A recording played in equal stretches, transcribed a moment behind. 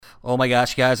Oh my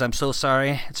gosh, guys, I'm so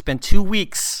sorry. It's been 2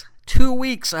 weeks. 2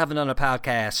 weeks I haven't done a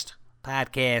podcast.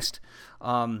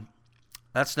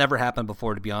 That's never happened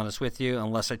before, to be honest with you,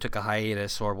 unless I took a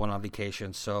hiatus or went on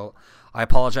vacation. So I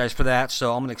apologize for that.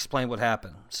 So I'm going to explain what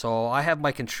happened. So I have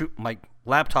my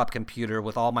laptop computer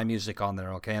with all my music on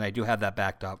there, okay? And I do have that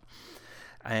backed up.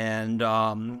 And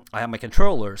I have my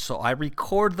controller. So I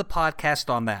record the podcast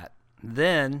on that.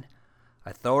 Then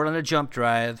I throw it on a jump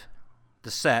drive, the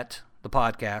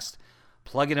podcast,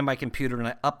 plug it in my computer, and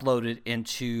I upload it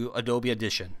into Adobe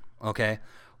Audition, okay?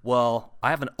 Well,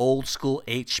 I have an old school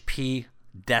HP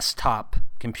desktop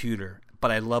computer,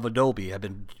 but I love Adobe. I've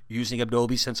been using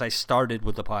Adobe since I started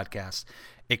with the podcast.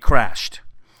 It crashed,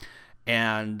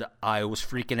 and I was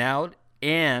freaking out,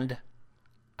 and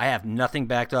I have nothing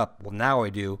backed up. Well, now I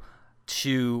do,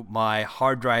 to my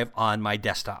hard drive on my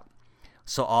desktop.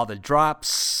 So all the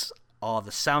drops, all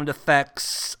the sound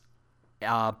effects,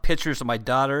 pictures of my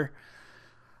daughter,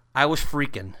 I was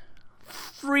freaking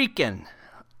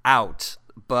out.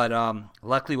 But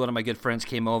luckily one of my good friends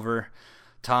came over,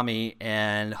 Tommy,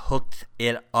 and hooked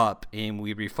it up. And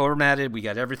we reformatted, we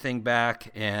got everything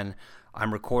back, and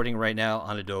I'm recording right now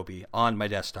on Adobe on my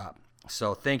desktop.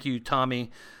 So thank you,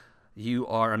 Tommy. You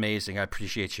are amazing. I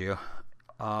appreciate you.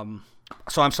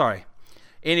 So I'm sorry.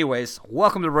 Anyways,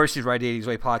 welcome to Royski's Right 80's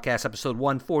Way podcast, episode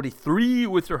 143,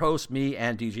 with your host, me,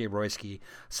 and DJ Royski.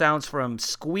 Sounds from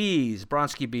Squeeze,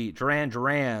 Bronski Beat, Duran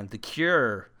Duran, The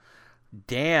Cure,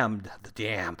 The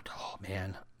Damned. Oh,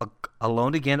 man.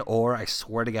 Alone Again, or I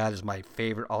swear to God, is my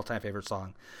all-time favorite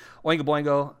song. Oingo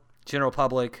Boingo, General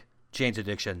Public, Jane's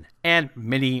Addiction, and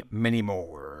many, many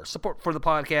more. Support for the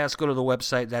podcast, go to the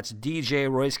website. That's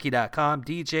djroyski.com,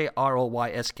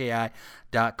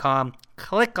 djroyski.com.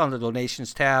 Click on the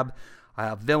donations tab. I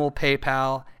have Venmo,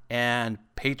 PayPal, and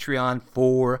Patreon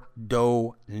for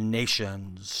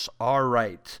donations. All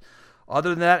right. Other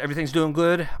than that, everything's doing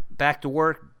good. Back to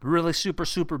work. Really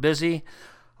super busy.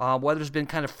 Weather's been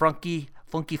kind of funky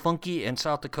in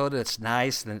South Dakota. It's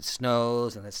nice, and it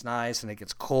snows, and it's nice, and it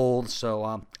gets cold.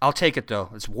 So I'll take it, though.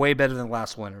 It's way better than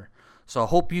last winter. So I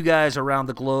hope you guys around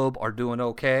the globe are doing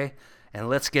okay. And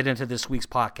let's get into this week's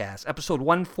podcast. Episode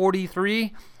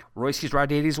 143, Royski's Right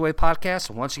 80's Way podcast.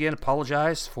 And once again,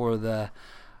 apologize for the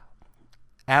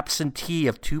absentee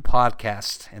of 2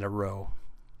 podcasts in a row.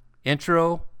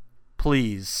 Intro,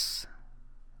 please,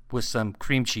 with some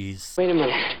cream cheese. Wait a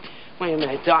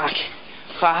minute, Doc.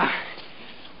 Are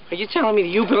you telling me that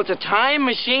you built a time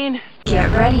machine? Get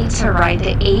ready to ride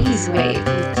the 80s wave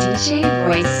with DJ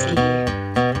Royski.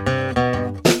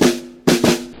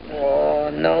 Oh,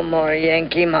 no more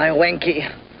Yankee, my wanky.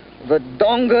 The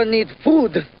donga need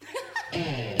food.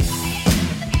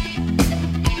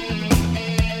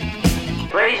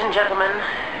 Ladies and gentlemen,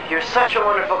 you're such a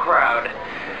wonderful crowd.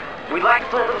 We'd like to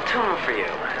play a little tune for you.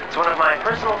 It's one of my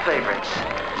personal favorites.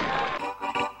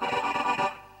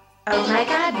 Oh my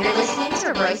God, you're listening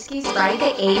to Royski's Ride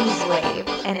the 80s Wave,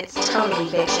 and it's totally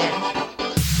bitchin'.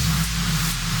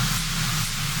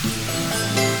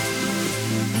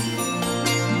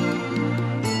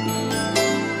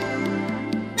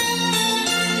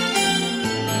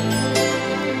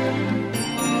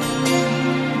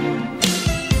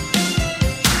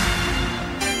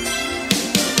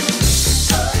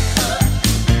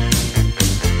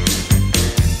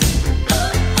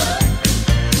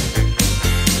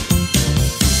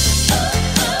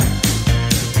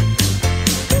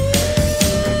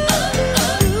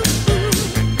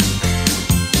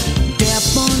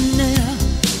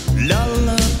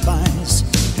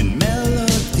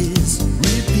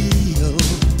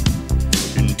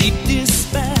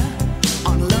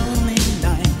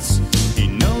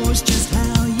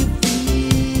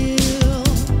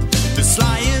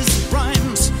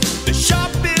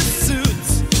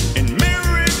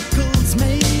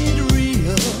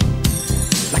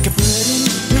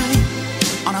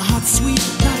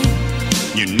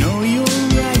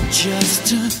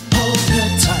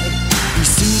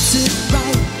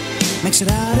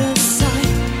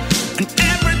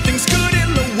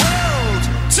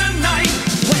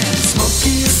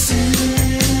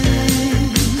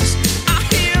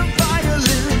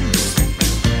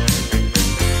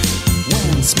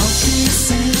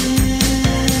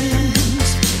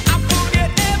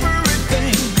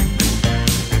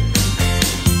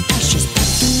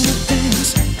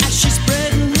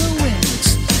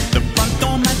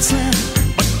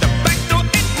 But the back door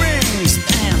it rings,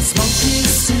 and smoky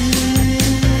sings.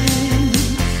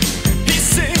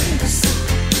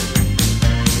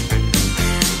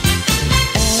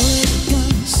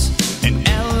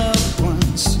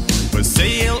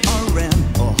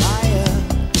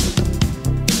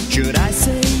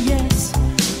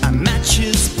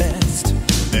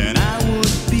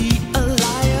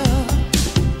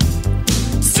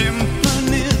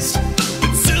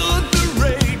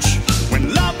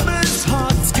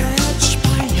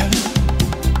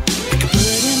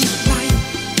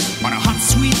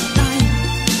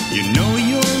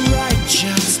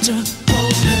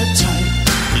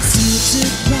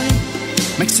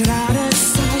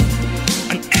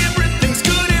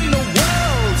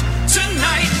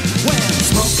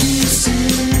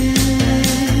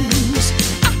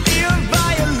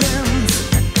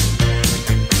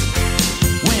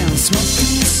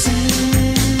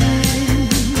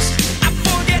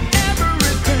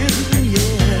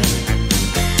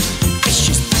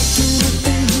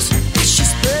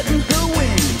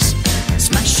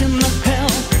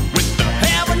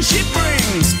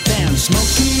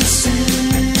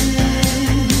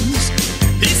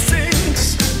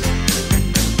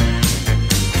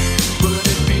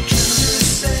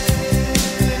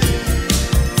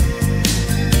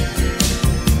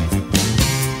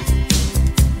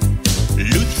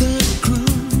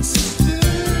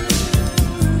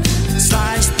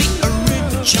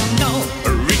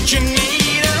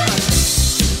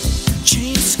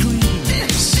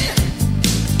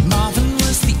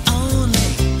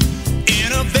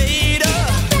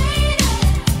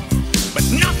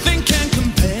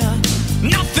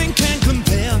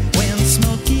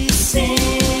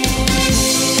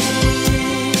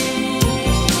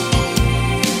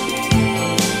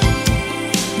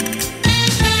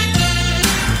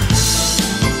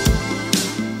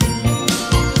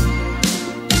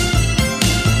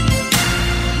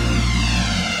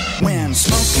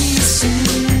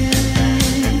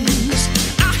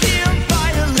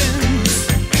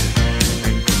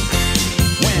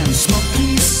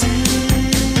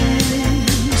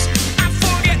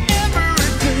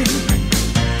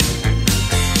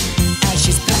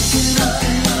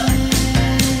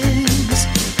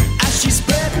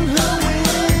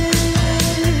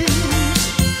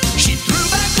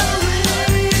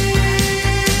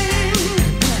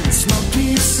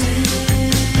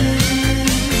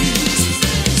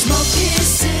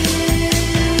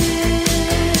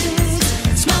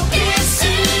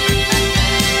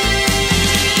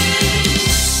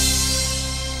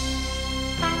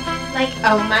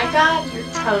 Oh my god, you're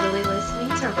totally listening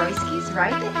to Royski's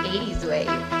Ride the 80's Wave,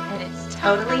 and it's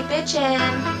totally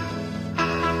bitchin'.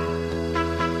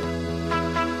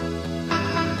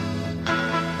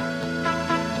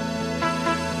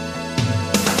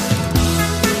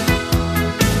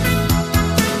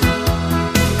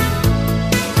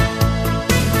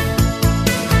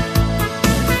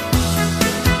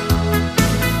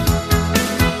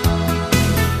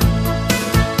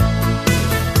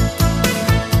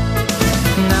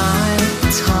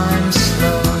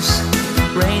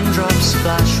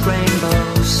 Splash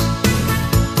rainbows.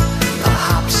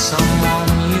 Perhaps someone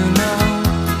you know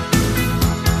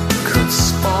could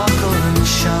sparkle and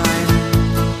shine.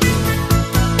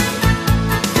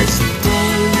 This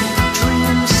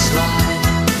daydream slide,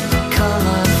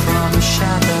 color from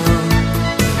shadow.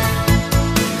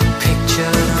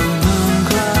 Picture the moon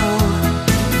glow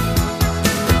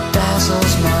that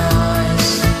dazzles my eyes.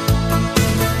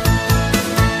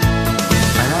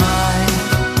 And I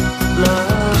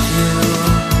love you.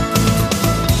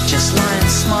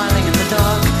 Smiling in the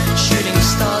dark, shooting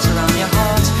stars around your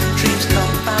heart. Dreams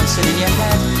come bouncing in your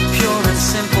head, pure and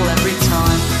simple every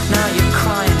time. Now you're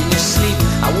crying in your sleep.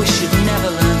 I wish you'd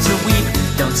never learn to weep.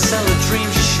 Don't sell the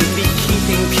dreams you should be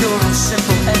keeping, pure and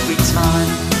simple every time.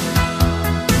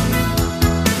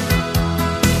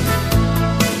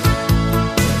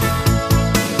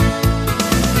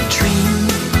 Dream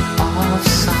of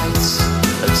sights,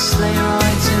 of sleigh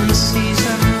rides in the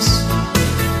seasons,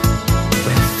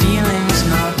 where feelings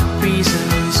not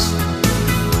reasons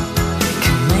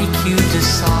can make you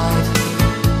decide.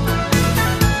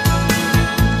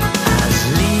 As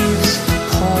leaves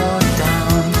pour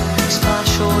down,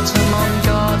 splash autumn on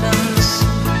gardens,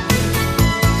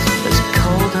 as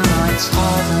colder nights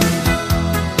harden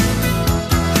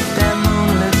their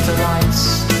moonlit delights.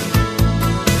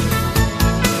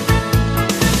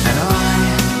 And I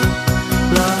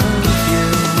love you,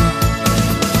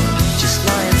 just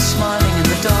lying smiling in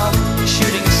the dark,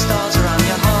 shooting stars around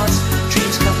your heart.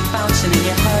 Dreams come bouncing in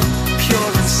your head,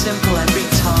 pure and simple every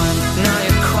time. Now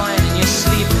you're crying in your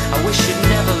sleep. I wish you'd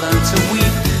never learn to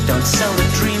weep. Don't sell the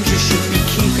dreams you should be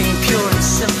keeping, pure and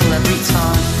simple every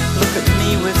time. Look at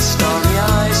me with starry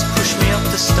eyes, push me up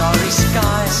the starry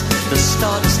skies. The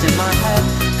stardust in my head,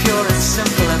 pure and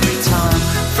simple every time.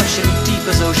 Fresh and deep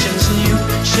as oceans new,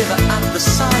 shiver at the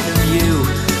sight of you.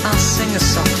 I'll sing a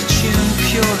softer tune,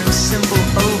 pure and simple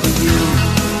over you.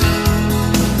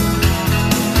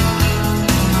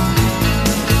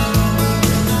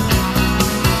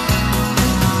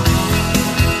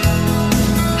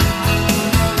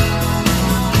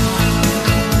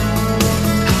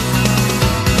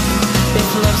 If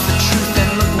love's the truth, then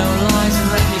look no lies and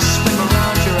let me swim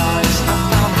around your eyes. I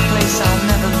found a place I'll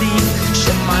never leave.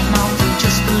 Shut my mouth and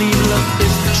just believe love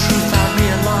is the truth I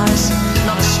realize.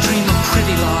 Not a stream of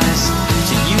pretty lies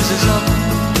to use us up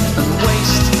and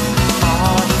waste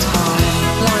our time.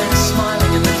 Lying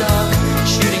smiling in the dark,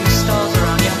 shooting stars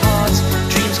around your heart.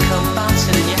 Dreams come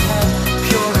bouncing in your head,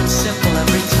 pure and simple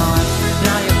every time.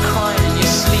 Now you're crying in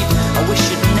your sleep. I wish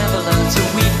you'd never learn to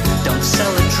weep. Don't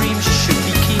sell the dreams you should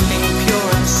be keeping, pure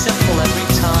and simple every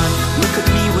time. Look at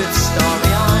me with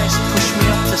starry eyes, push me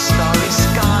up to starry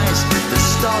skies. The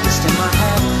stardust in my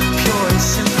head, pure and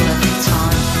simple every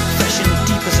time. Fresh and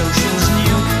deep as oceans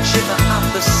new, shiver at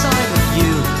the sight of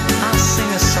you. I'll sing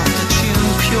a softer tune,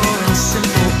 pure and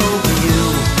simple over you.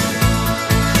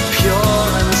 Pure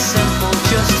and simple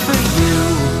just for you.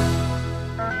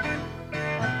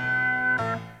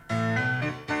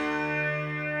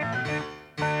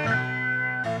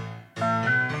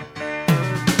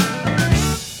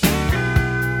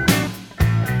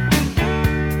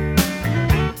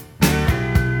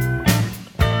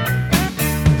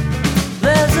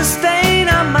 There's a stain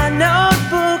on my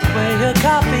notebook where your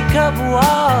coffee cup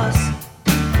was.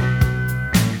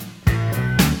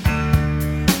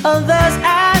 Oh, there's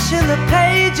ash in the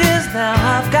pages, now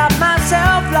I've got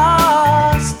myself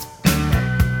lost.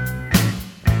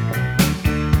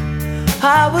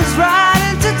 I was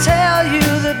writing to tell you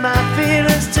that my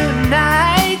feelings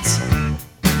tonight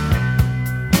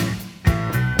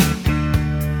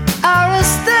are a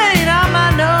stain on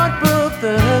my notebook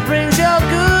that brings your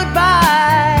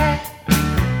goodbye.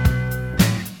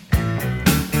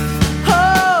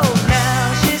 Oh,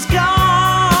 now she's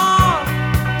gone,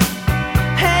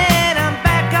 and I'm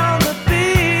back on the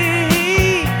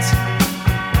beat.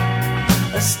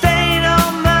 A stain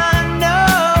on my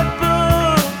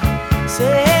notebook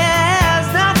says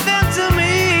nothing to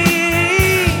me.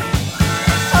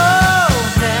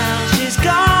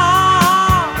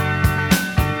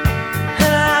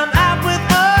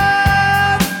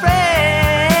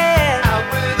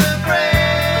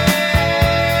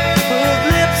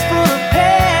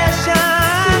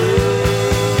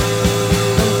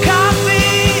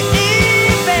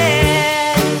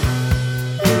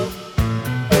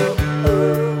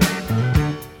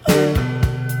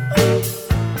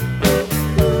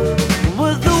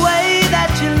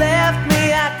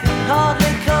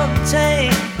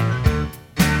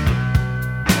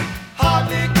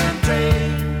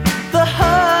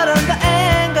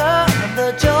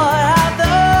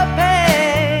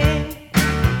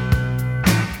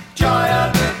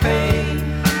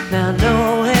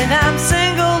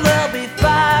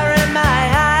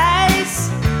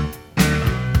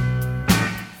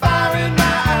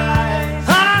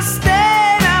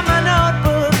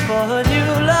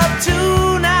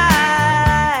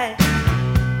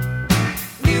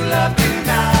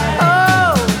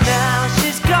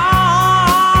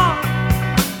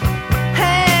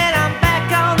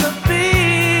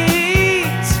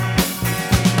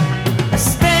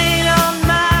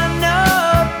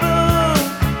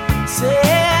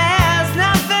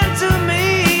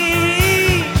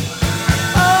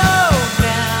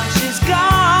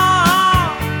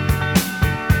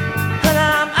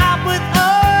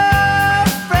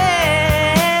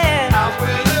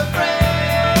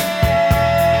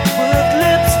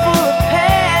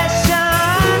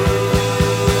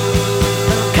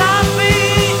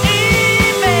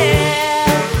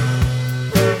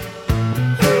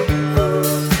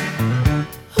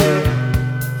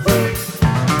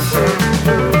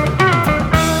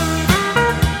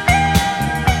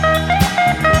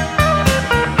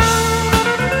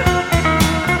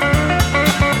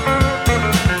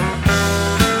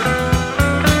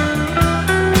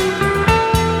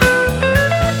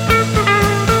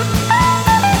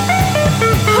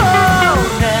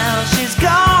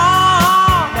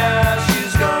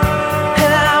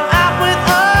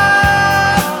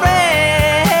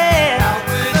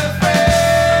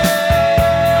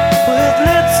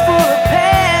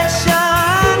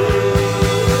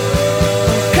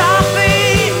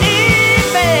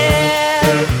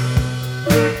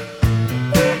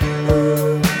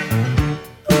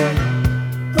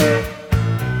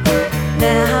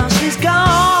 Now she's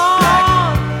gone.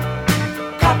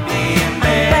 Black coffee in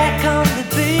bed. Back on the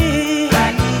beat.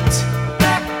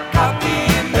 Black coffee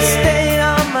in bed. Stayed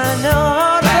on my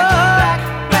notebook.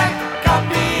 Black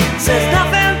coffee in bed. Says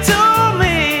nothing to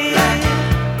me. Black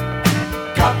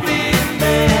coffee in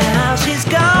bed. Now she's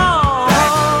gone.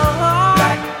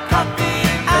 Black coffee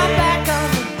in bed. I'm back on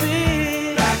the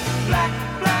beat.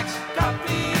 Black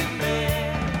coffee in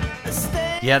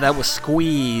bed. Yeah, that was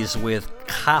Squeeze with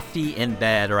Coffee in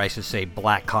Bed, or I should say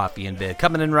Black Coffee in Bed.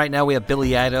 Coming in right now, we have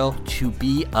Billy Idol. To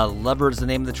Be a Lover is the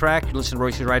name of the track. You're listening to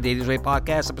Royski's Ride the 80's Way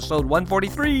podcast, episode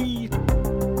 143.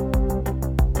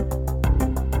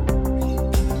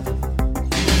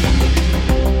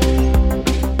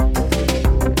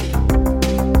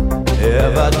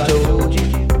 Have I told you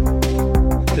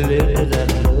lately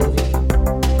that I love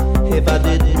you? If I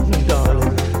didn't,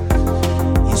 darling,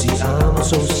 you see I'm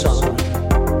so sorry.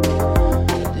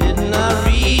 Didn't I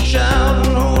reach out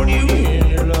and hold you in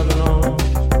your loving arms?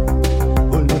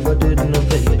 Well, if I didn't,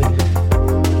 baby,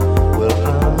 well,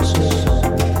 I'm so sorry.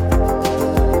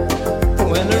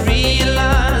 When I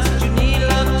realize that you need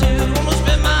love too, I'm gonna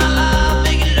spend my life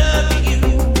making love to you.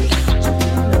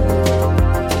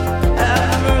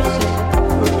 Have mercy,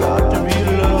 forgot to be a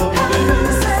lover, baby.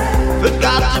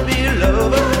 Forgot to be a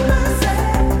lover.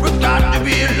 Forgot to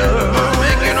be a lover.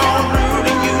 Making all through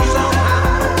to you somehow.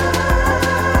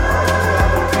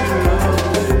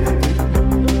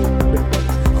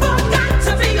 Forgot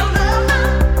to be your lover.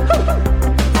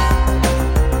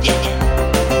 Yeah.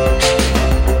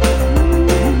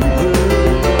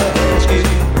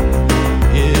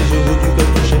 Is you got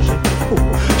to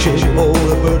shake all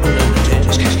the burden and pretend.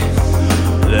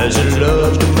 There's a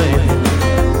love to man.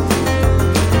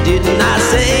 Didn't I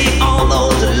say all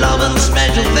those loving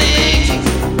special things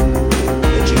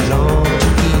that you long to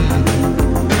keep?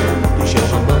 To show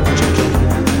how much you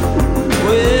care.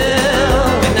 Well,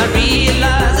 when I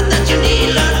realize that you need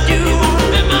love too, I'll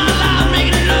spend my life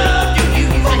making love to you.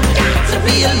 I got to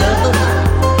be a lover.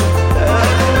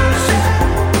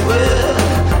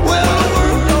 Well, I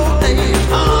worked all day as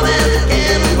hard as I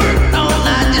can, worked all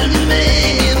night just to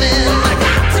make you man. I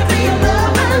got to be a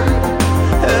lover.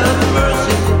 Have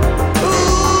mercy.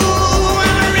 Ooh, when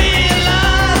I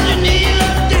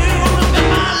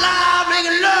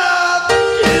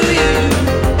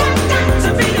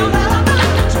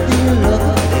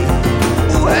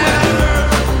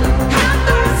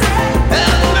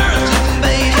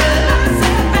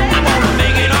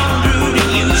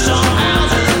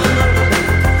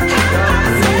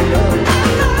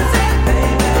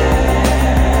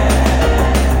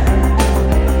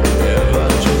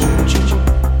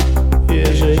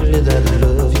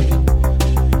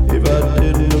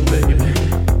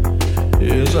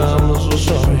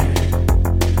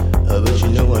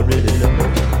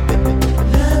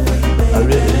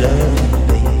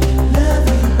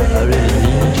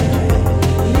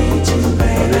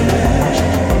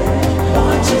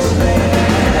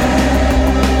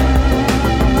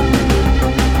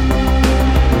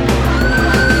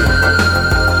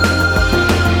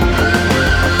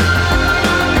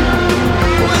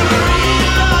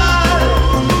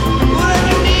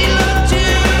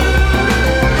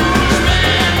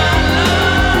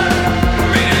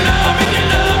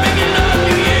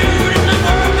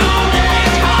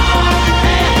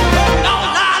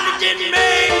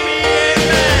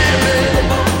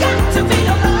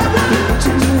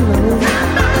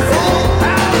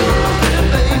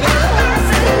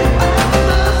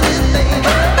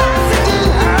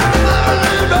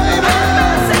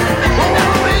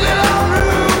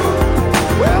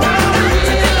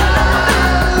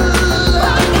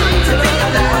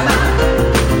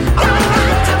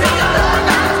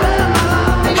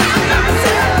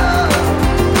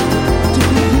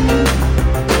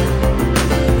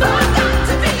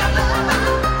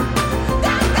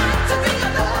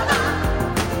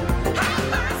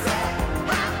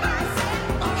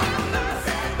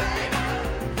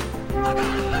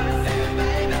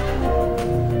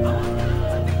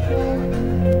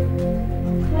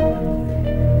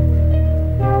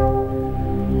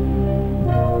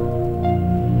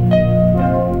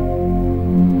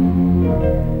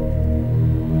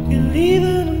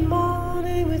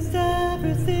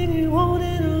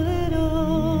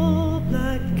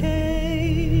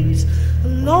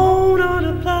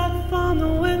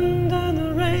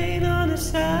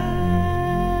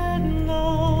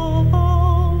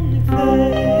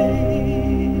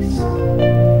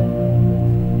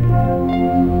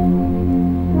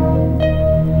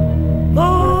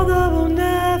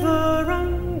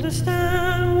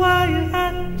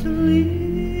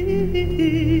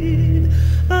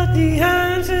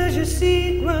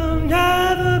need will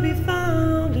never be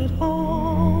found at home.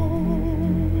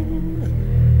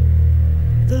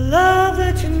 The love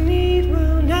that you need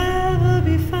will never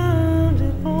be found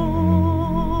at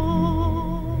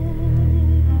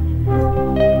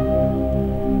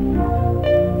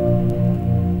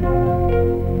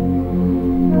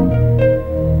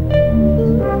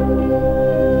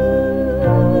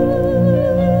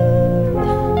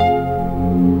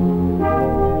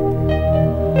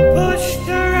pushed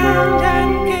around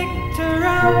and kicked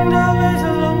around, I was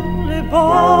a lonely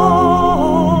boy.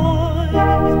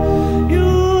 You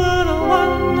were the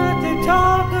one that they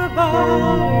talk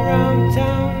about around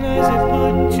town as they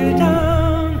put you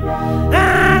down.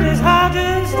 And as hard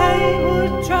as they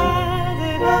would try,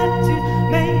 they had to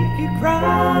make you cry.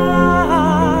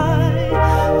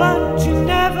 But you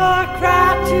never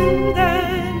cried to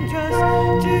them, just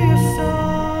to your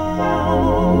soul.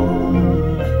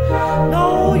 No,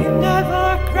 you never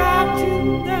cried to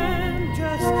them,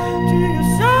 just to your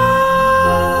soul.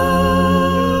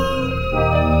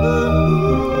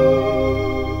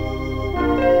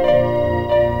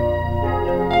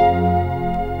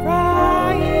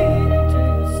 Crying to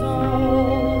your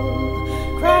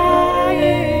soul,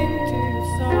 crying to your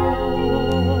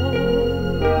soul.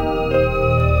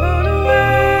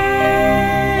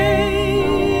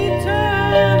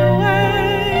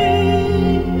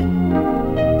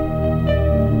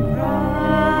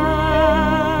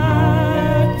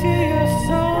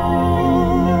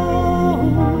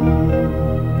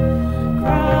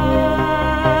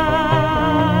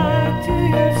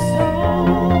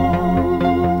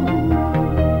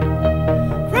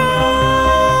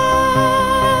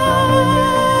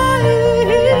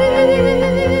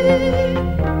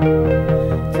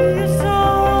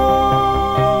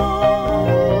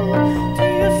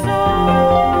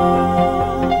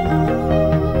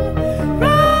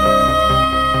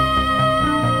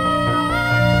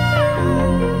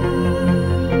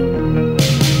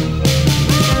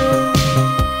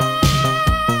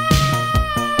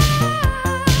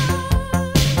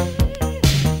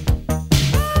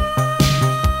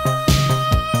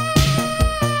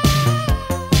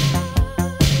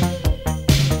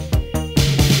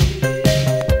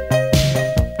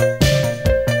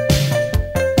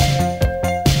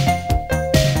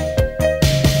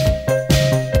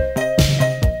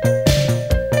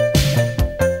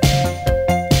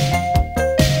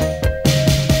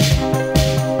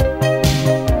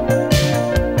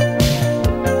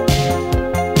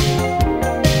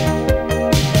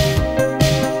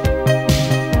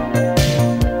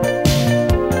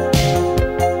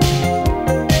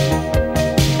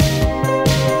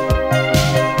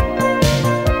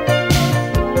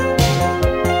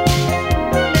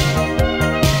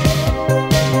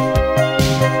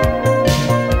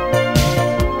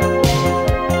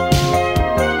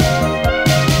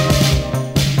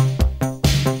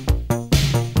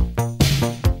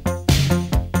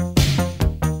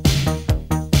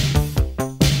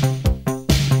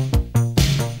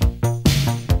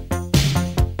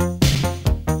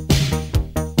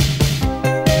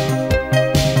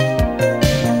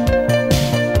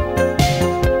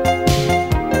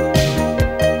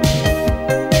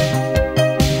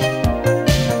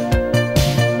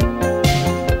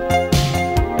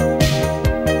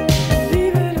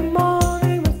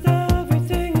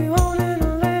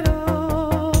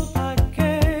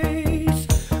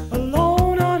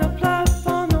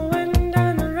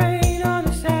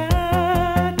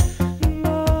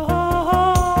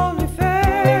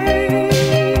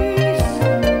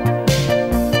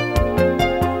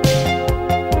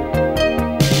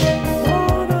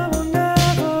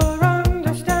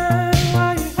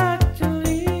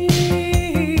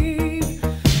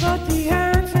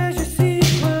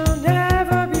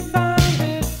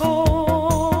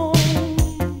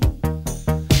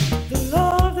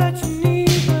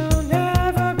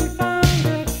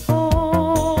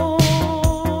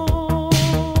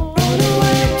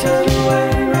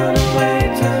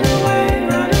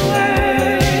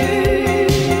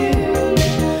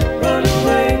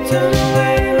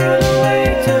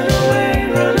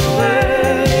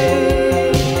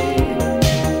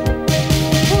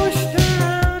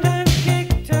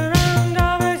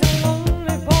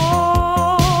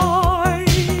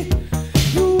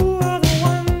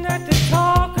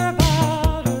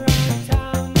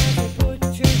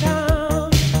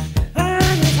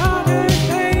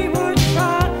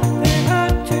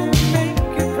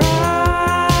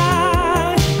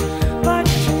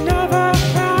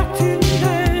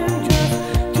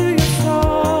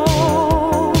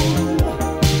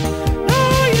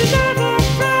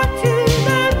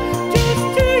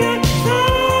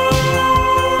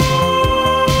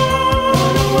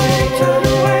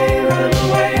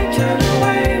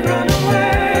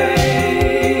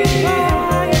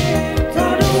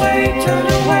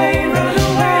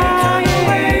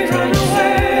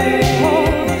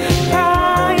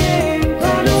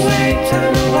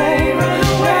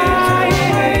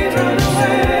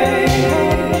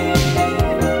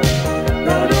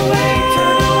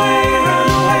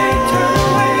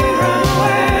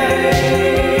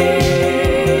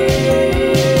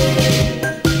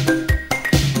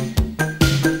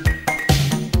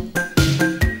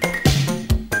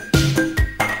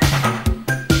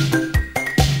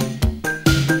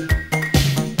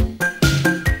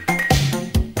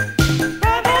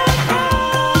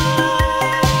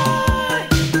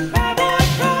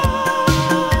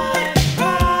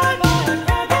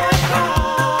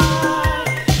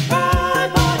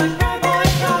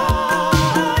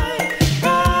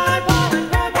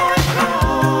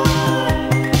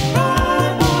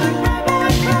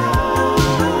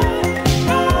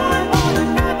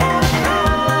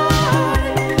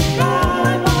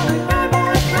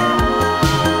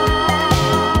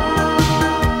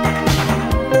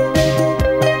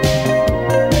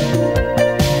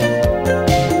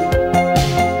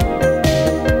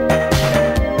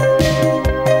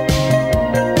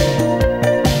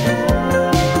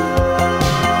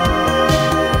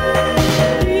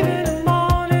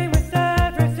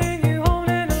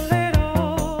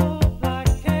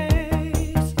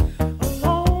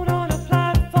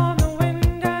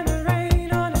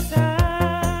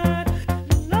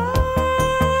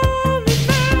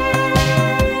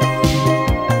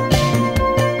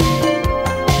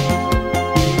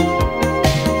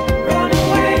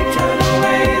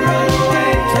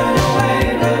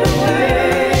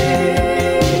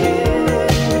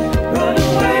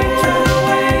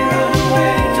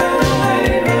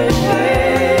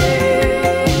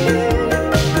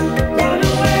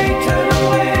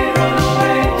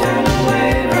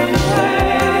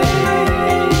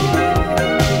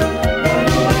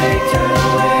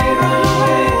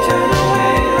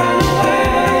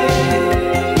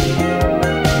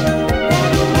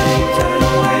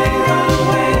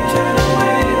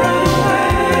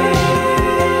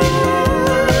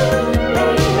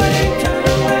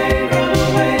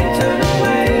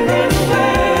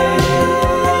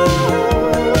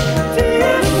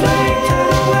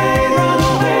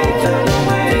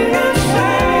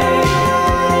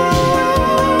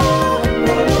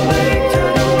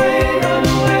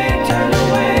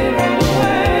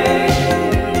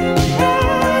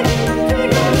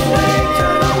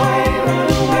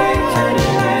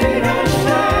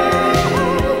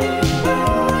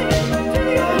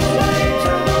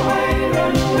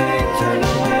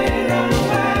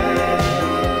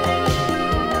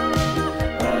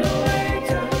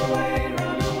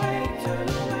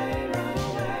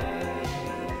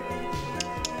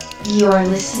 You are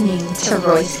listening to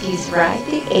Royski's Ride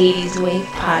the 80s Wave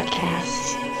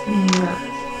podcast.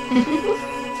 Mwah.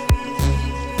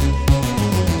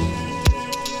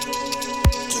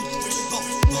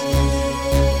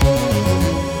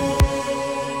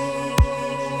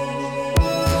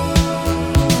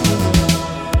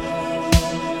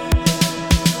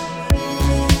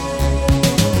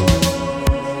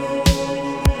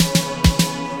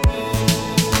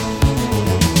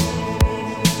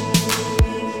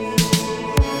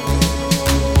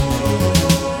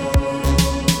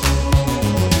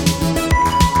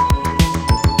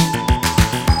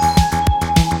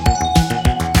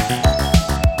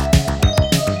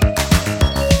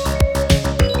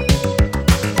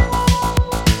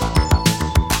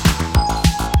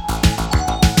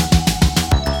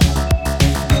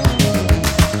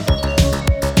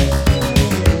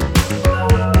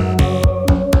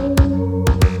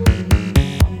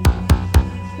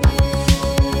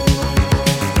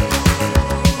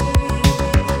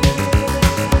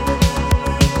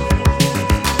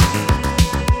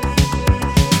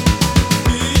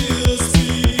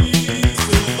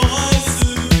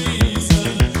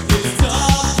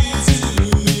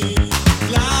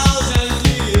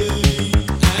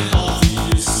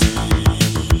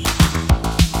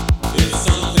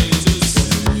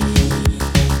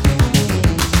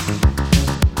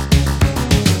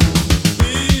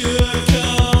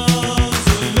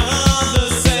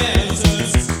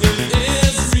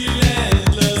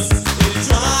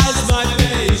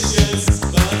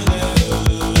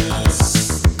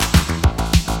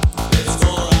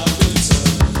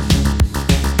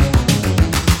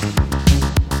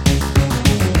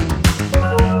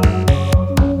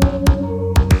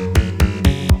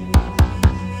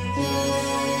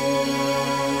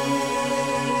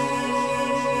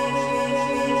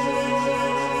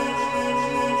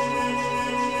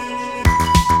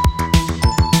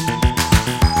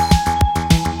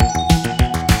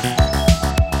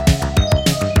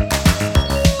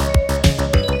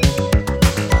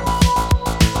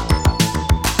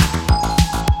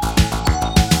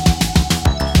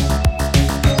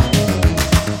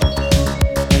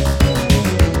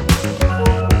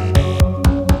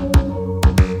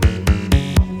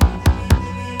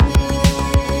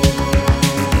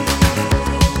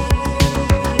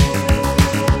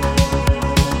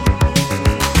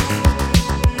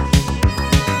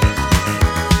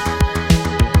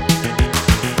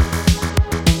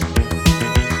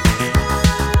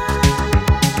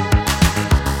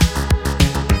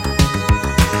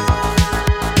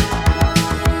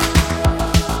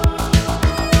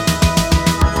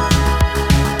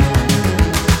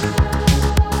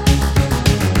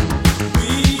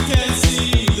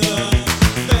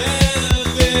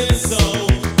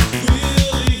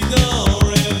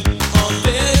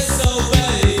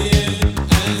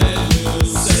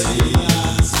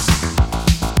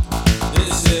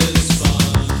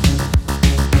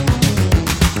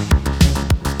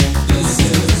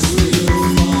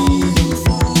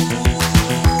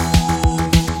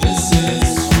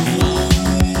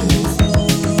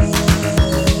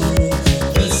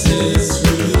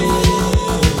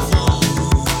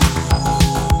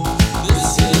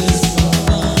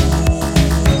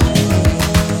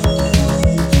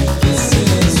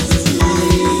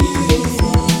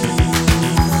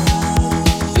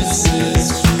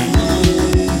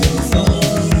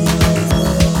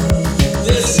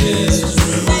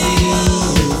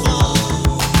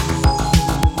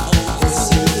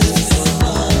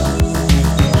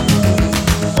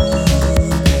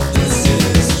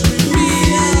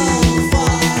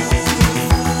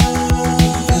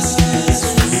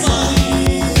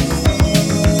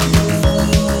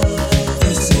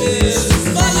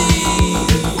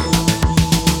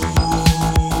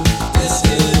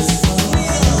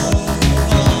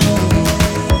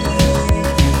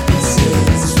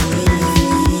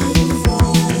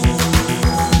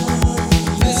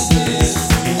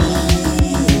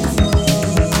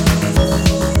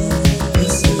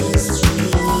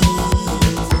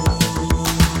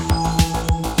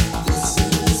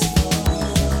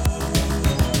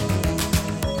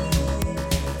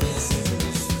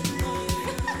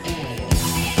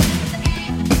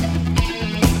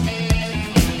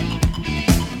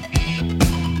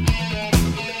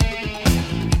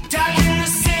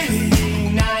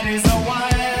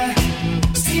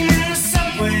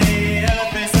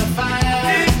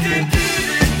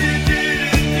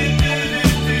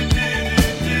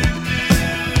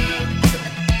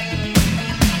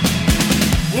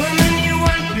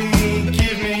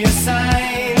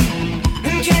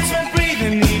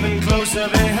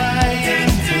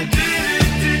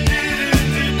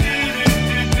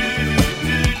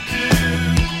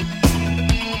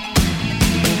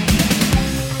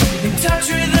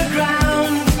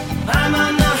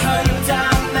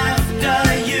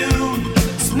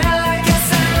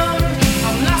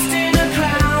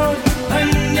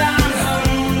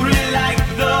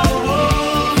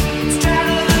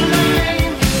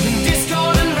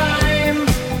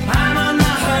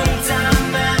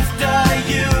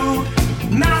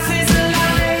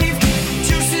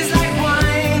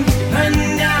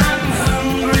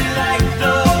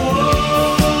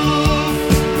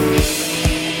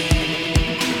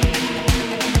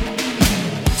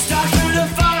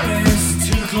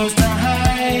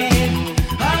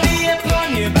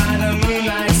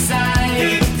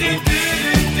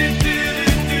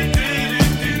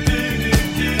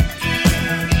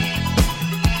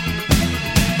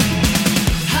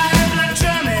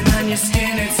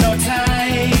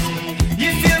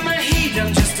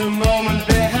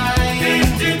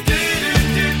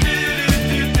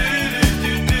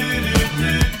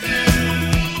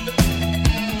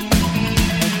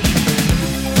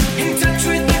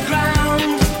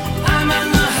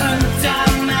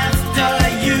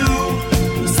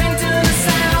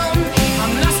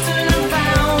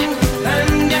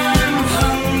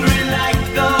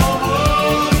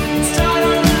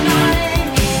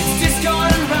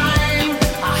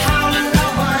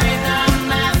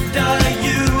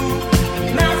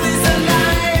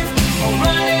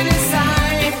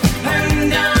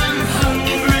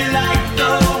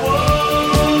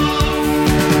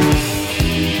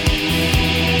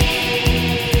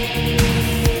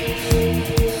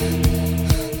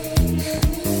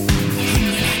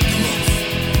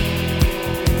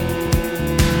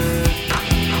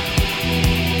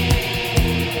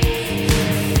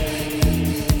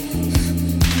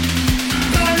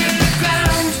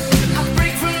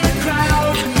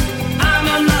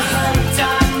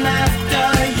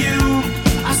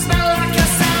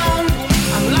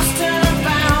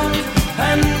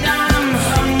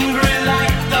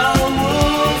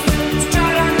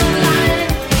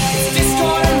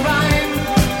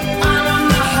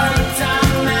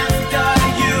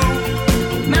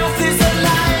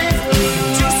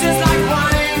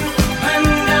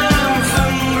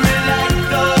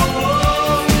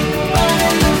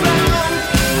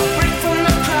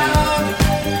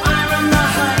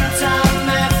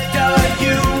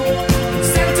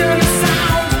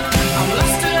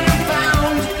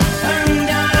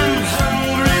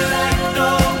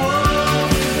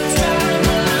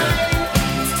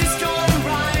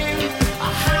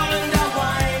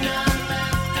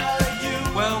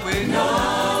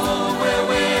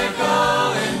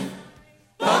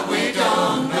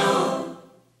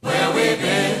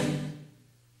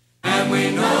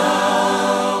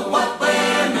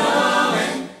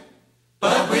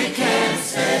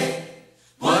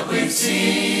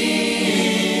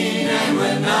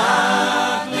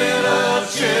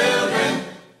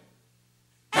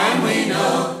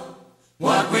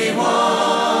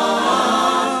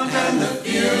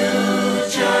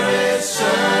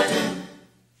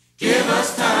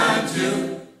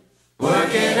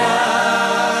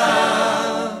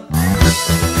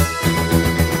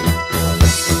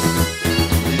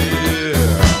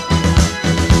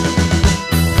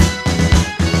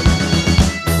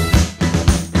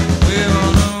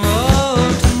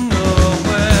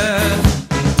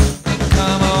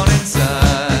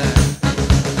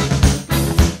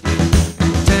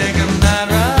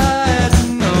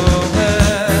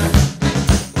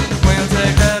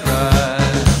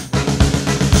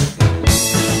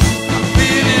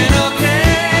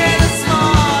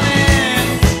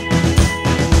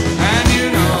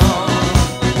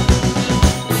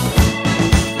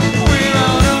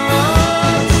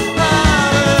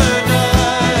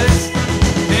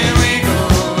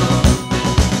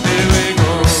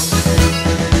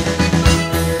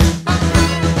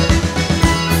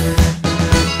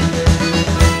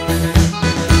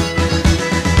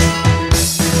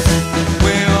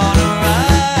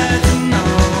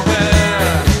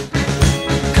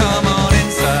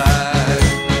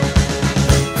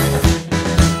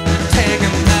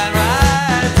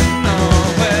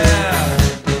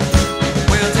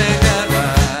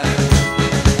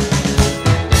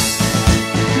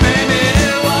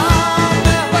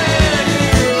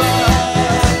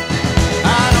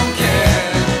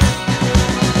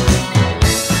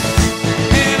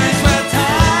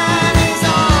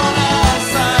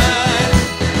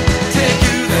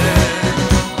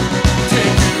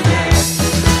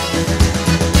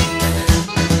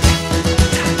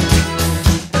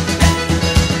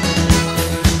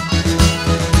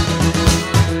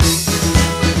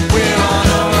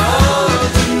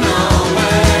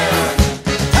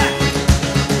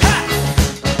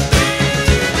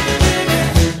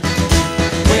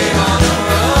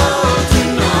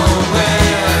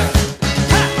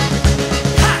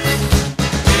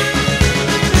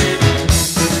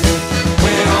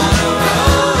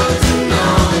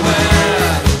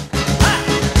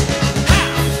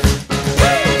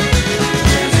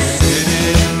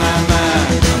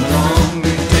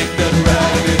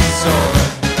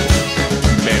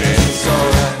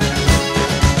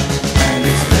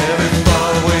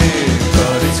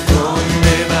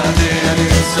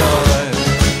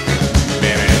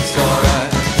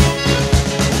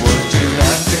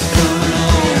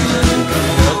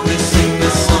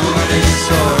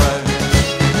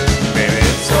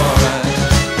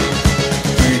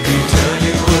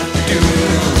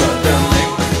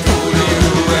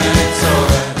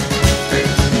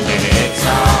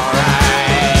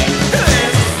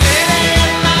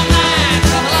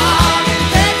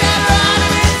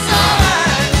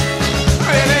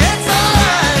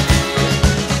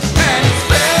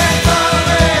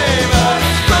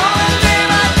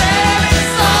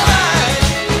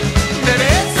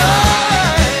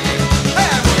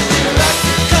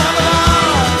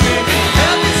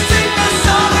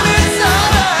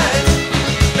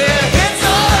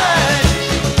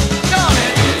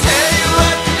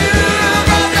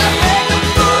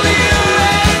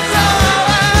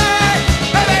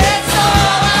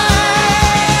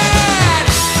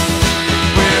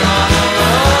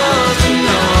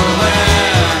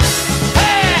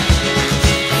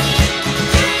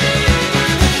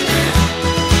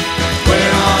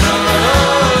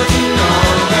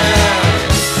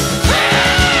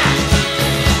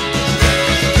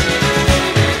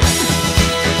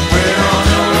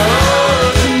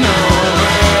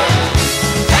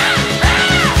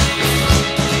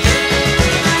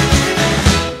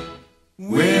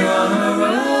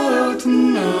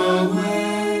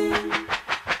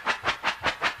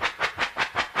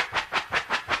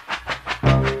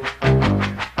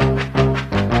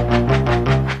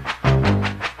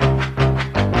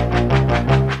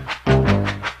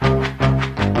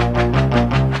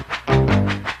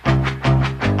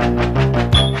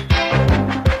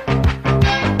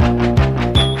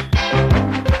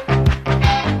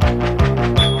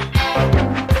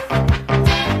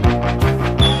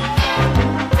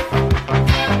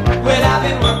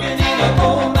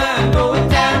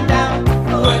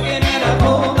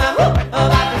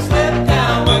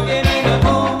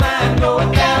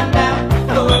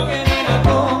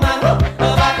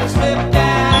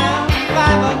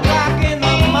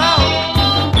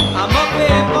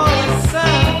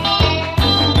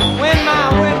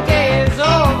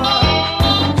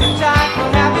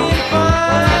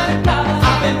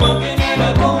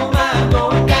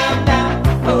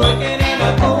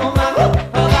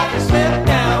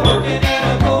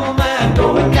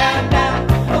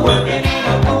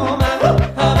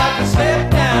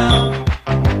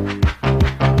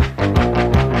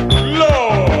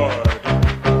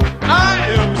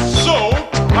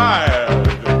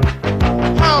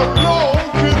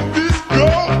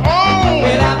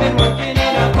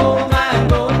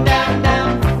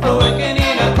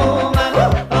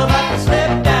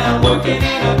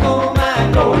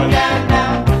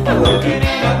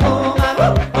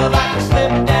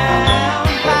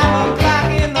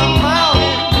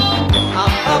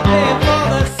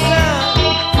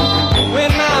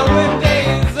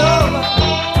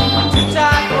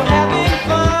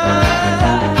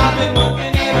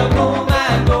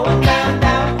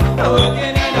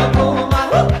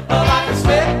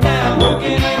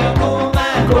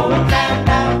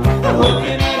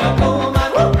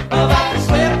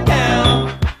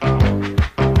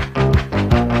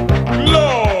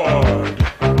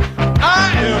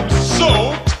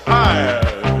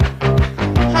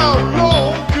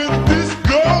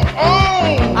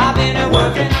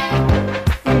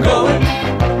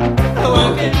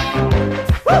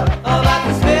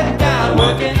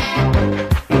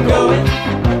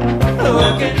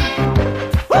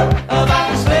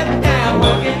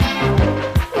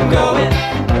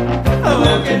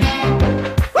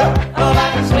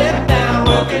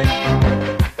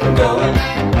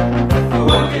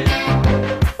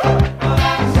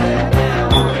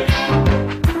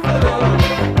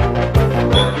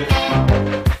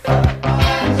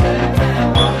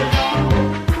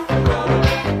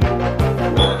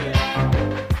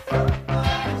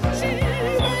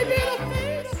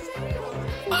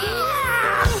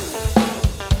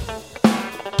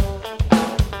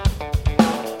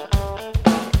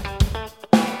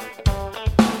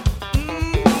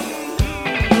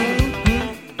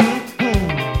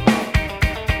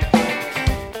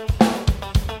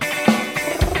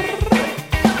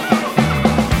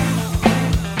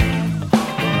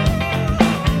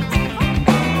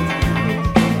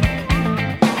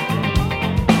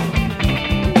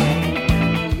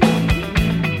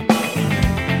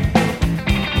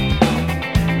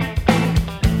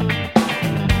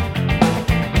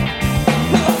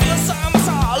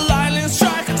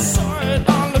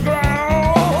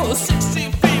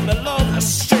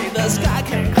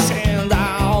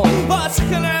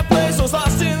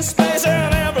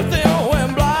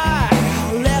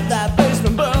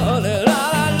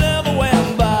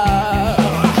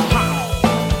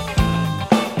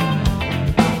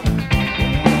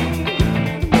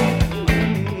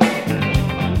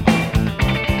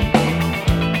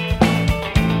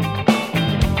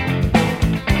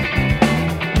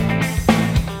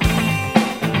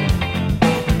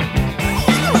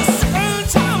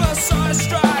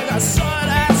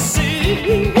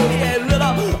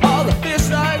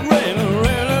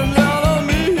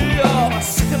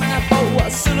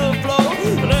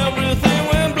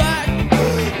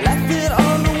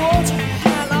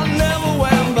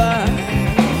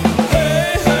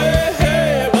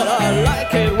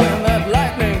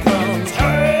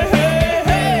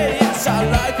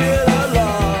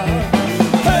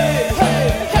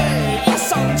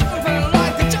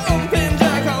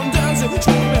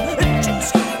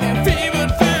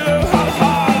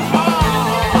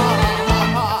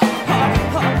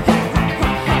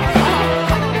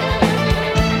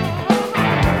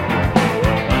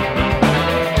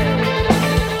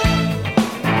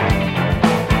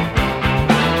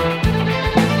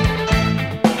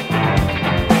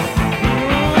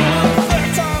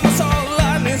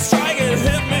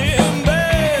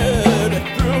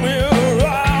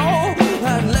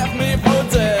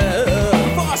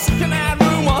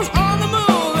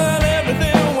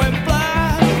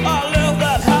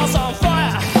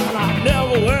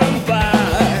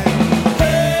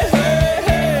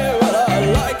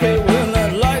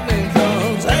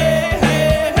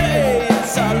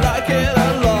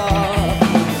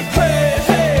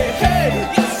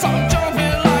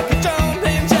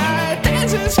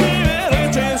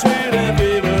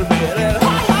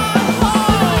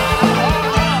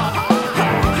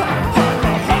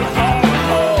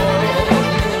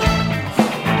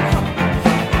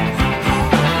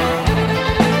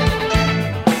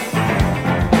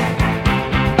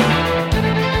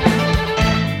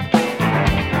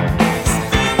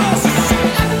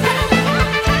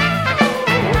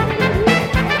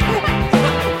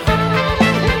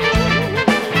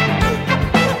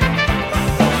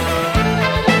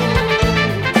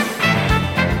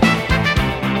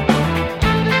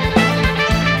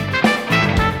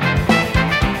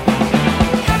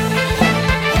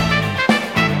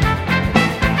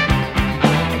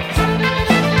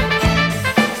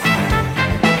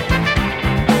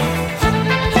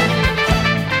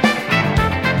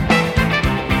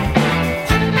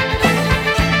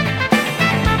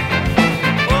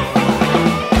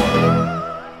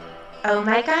 Oh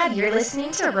my god, you're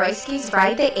listening to Royski's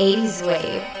Ride the 80's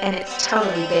Wave, and it's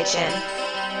totally bitchin'.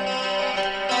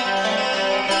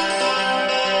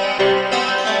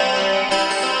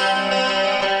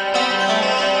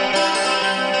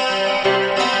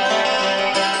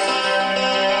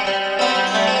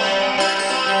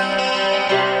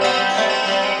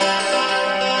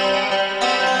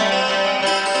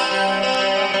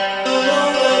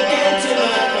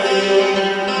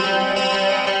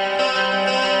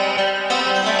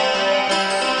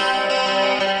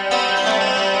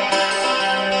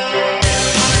 Thank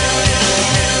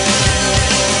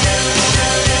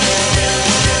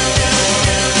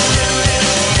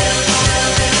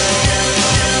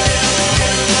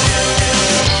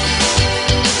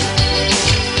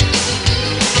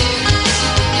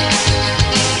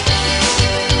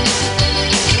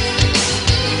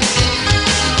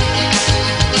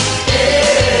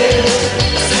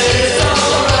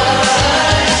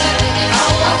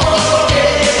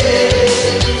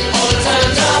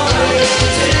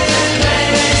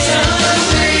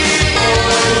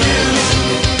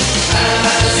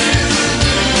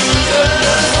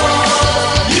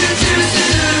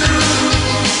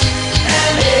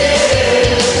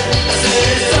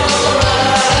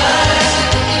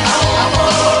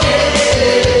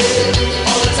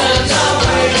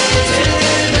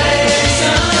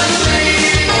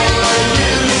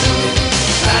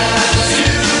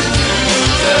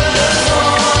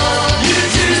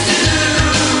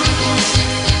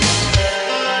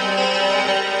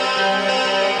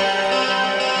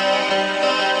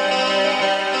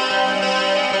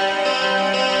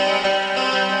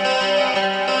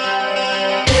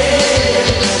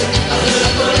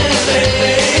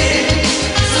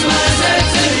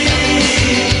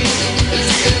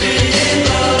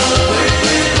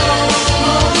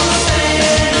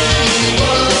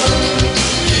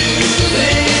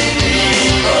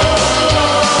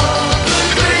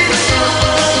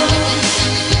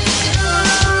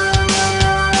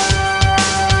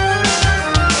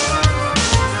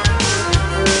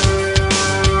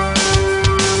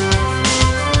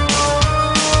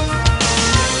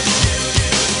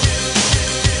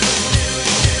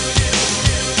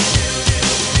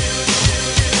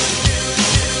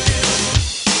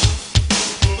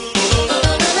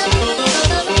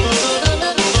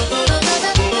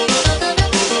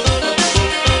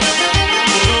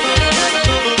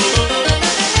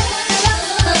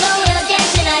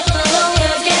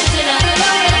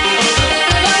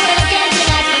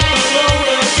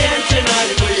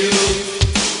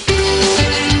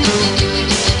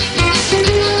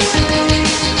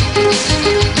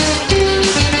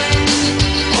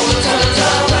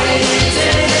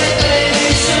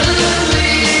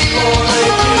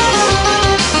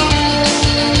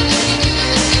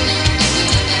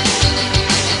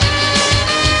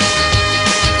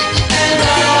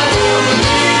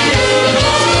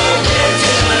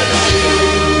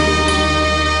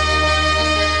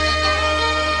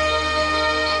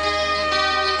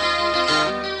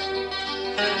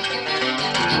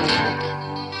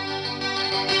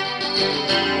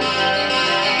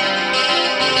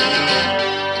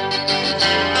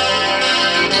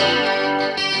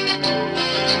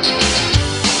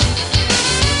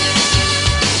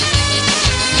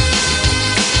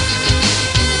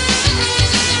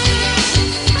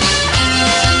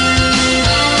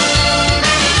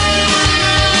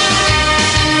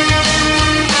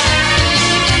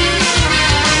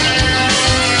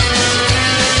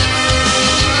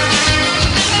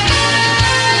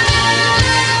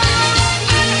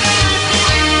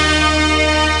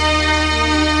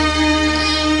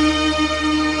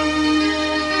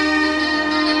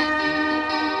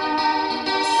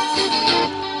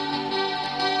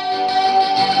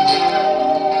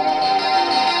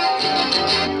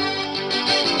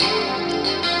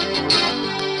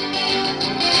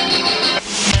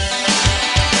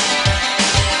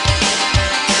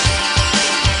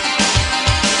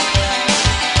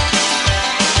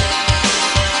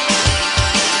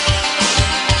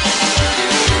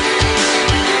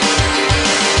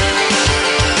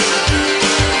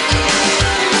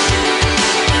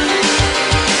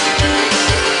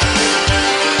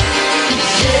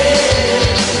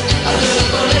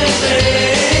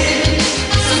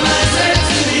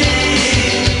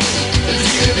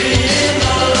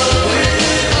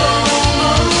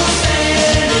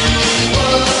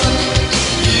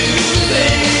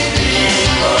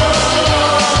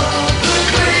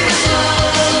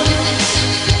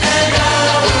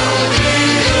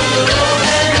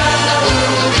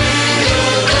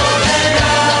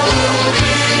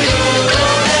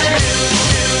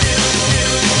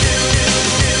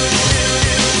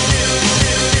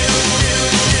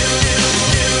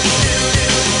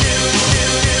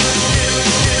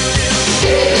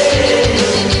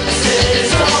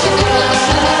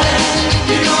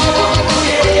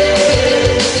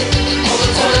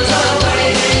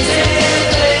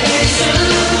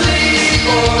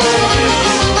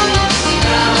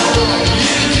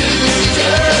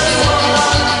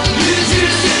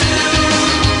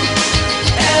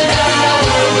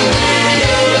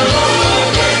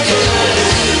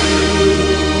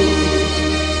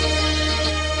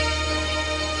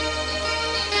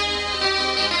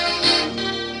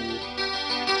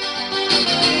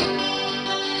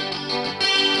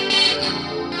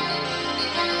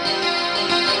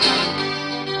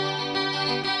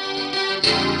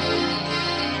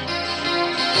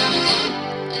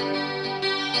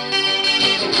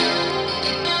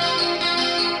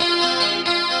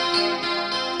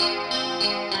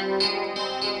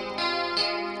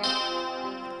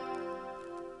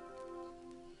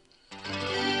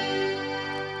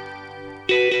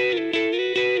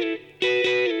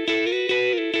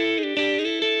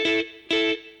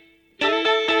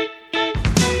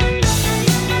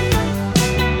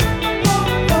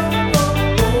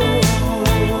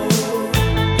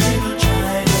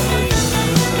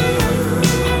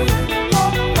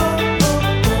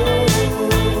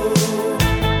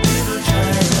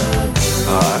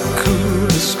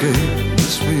escape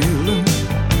this feeling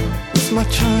with my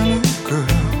China girl.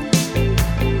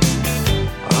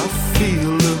 I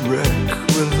feel a wreck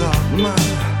without my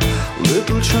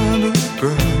little China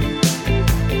girl.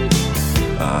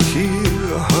 I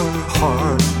hear her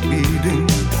heart beating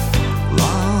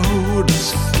loud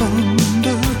as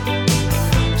thunder.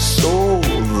 So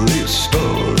the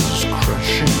stars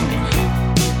crashing.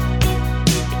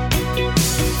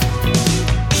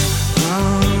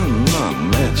 I'm a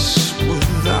mess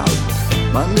without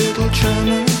my little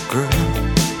China girl.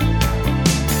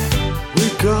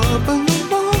 Wake up in the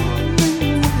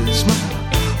morning with my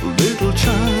little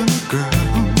China girl.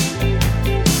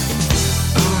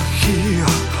 I hear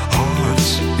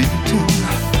hearts beating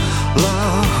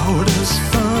loud as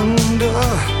thunder.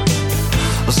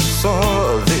 I saw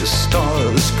the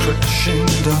stars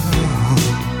crashing down.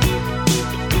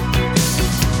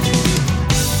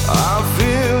 I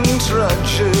feel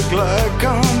tragic like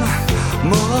I'm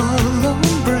Marlon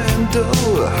Brando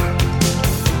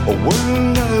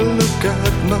when I look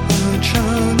at my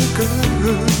China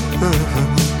girl.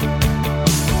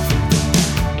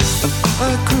 And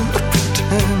I could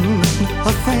pretend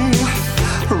nothing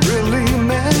really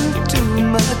meant too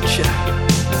much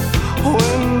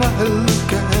when I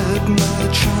look at my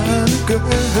China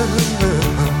girl.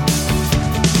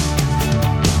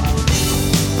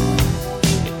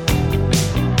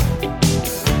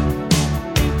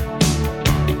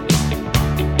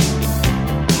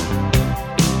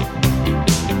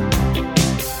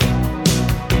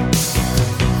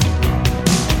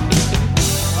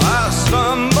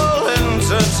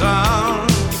 Town,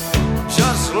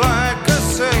 just like a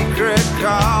sacred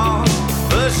cow.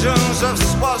 Visions of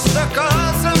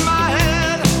swastikas in my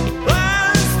head,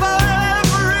 plans for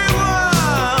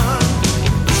everyone.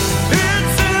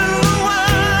 It's in the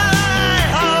way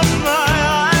of my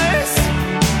eyes.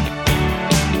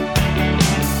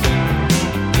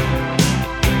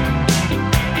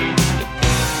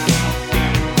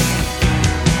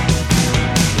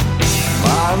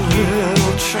 My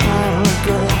little China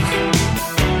girl,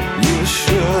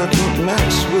 shouldn't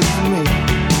mess with me.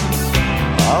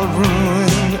 I'll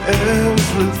ruin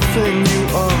everything you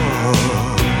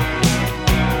are.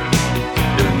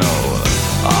 You know,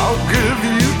 I'll give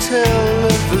you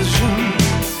television,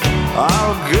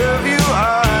 I'll give you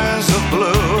eyes of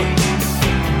blue,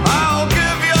 I'll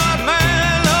give you a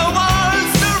man who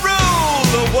wants to rule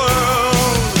the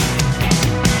world.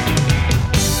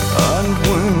 And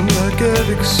when I get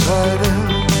excited,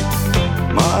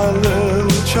 my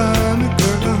little China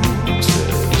girl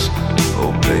says,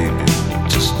 oh baby,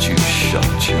 just you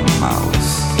shut your mouth.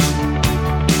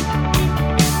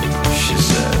 She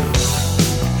says,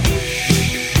 shh.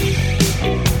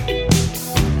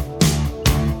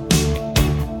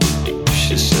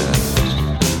 She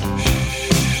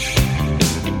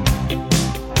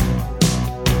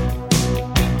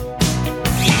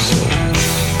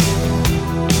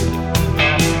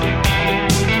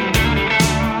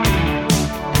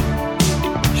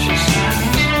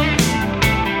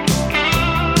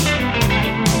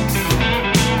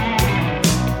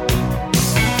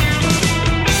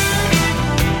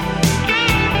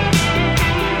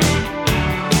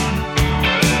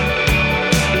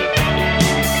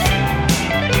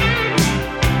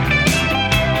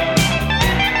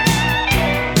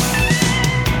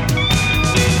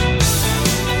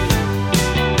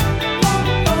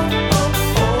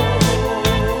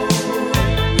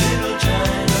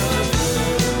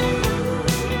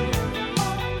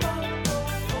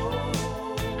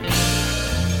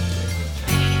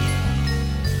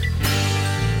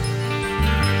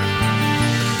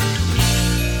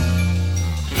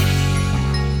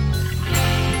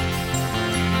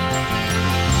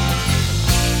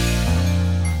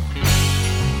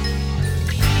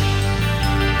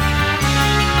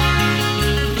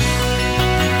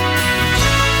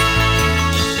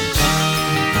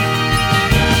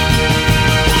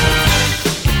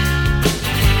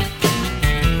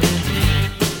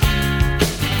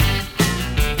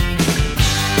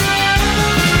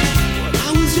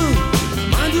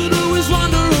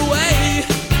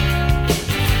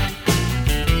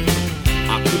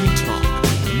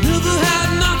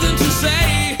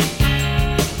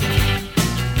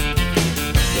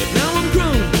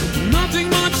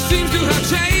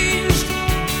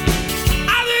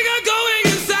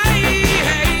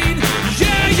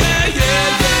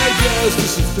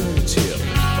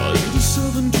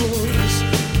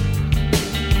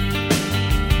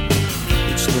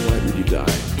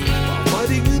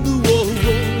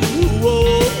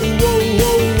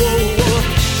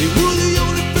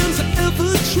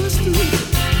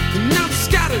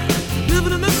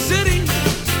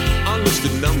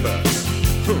twisted numbers.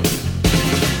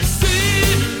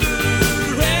 Cinderella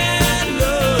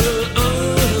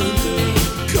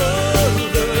undercover,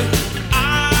 I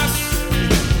say,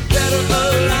 better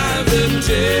alive than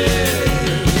dead.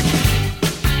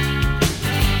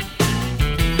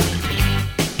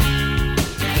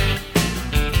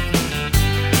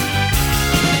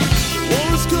 War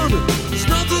is coming, there's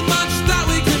nothing much that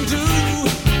we can do.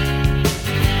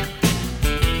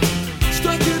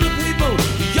 Stuck in a payphone,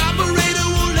 the operator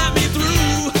won't let me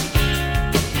through.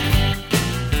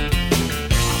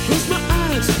 I close my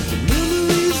eyes, the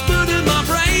memories burn in my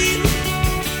brain.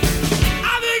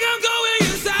 I think I'm going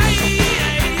insane.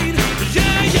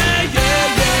 Yeah, yeah, yeah,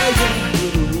 yeah, yeah.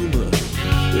 Little rumor,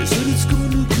 they said it's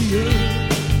going nuclear.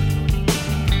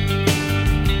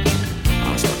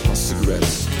 I start my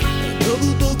cigarettes,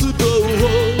 another about to go.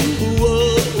 Whoa, whoa, whoa,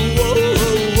 whoa,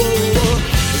 whoa.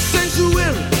 The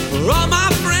sanctuary for all my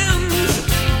friends.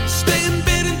 Stay in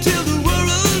bed until the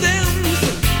world ends.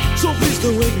 So please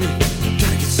don't wake me,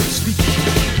 gotta get some sleep.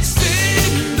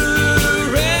 Cinderella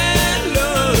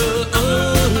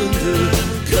undercover,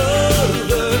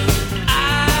 I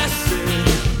say,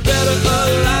 better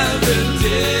alive than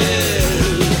dead.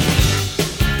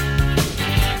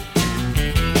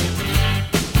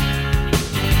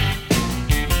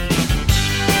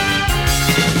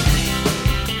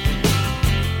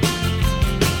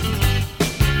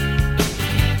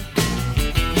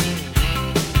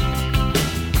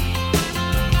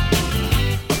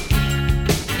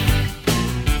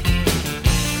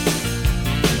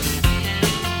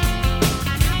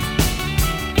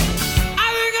 I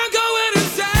think I'm going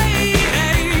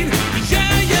insane.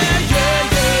 Yeah, yeah, yeah,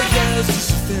 yeah, yeah. Is this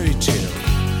a fairy tale?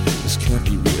 This can't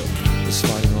be real. There's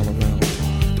fighting all around.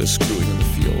 There's screwing in the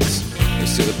fields. They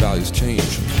say the values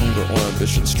change when hunger or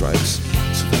ambition strikes.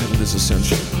 Survival is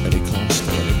essential, any cost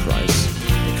or any price.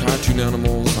 The cartoon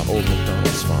animals on Old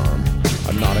MacDonald's farm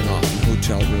are nodding off in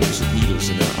hotel rooms with needles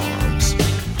in their arms.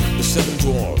 The seven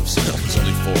dwarves, there's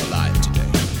only 4 alive today.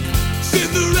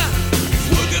 Cinderella is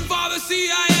working for the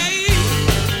CIA.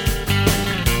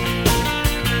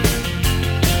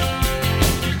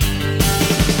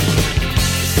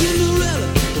 Cinderella,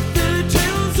 the fairy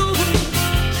tale's over.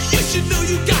 You should know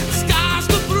you got the scars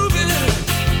to prove it.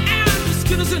 And the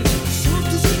skin is in soft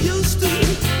as it used to.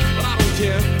 But I don't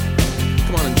care.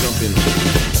 Come on and jump in.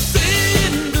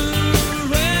 Cinderella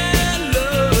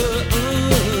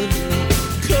undercover,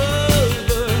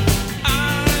 I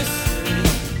say,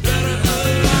 better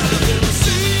alive than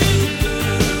Cinderella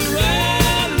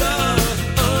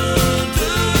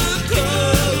undercover,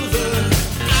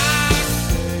 I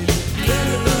say,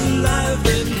 better alive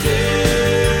than dead.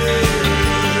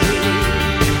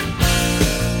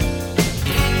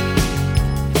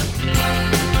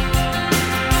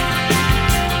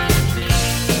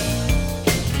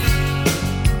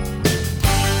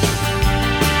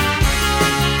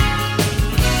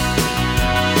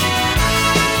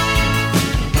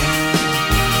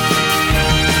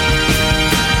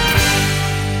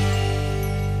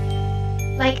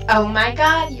 Like, oh my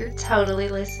god, you're totally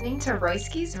listening to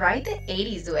Royski's Ride the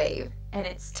 80's Wave. And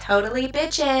it's totally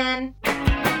bitchin'.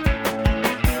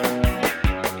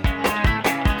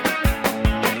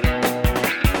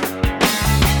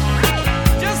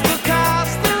 Just a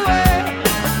castaway,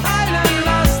 an island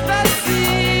lost at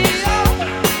sea.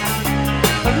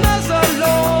 Another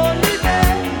lonely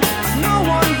day, no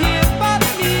one here but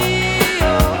me.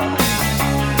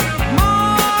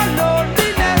 More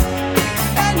loneliness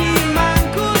any man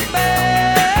could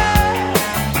bear.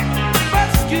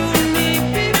 Rescue me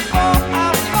before I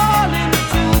fall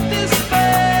into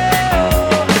despair.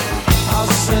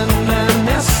 I'll send an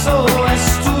SOS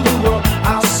to the world.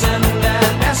 I'll send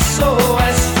an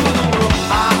SOS to the world.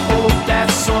 I hope that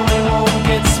someone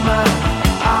gets mine.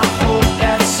 I hope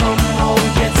that someone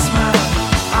gets mine.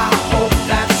 I hope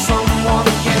that someone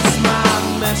gets my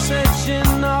message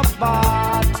in a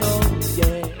bottle,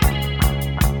 yeah.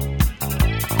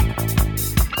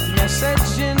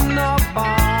 Message in a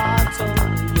bottle,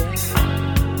 yeah.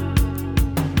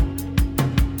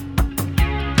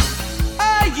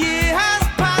 A year has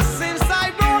passed since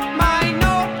I wrote my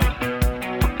note.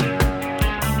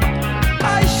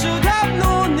 I should have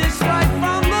known this right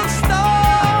from the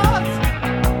start.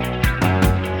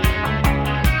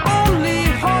 Only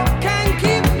hope can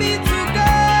keep me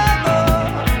together.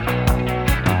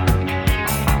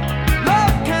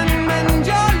 Love can mend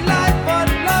your life, but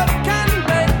love can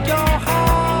break your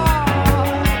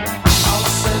heart.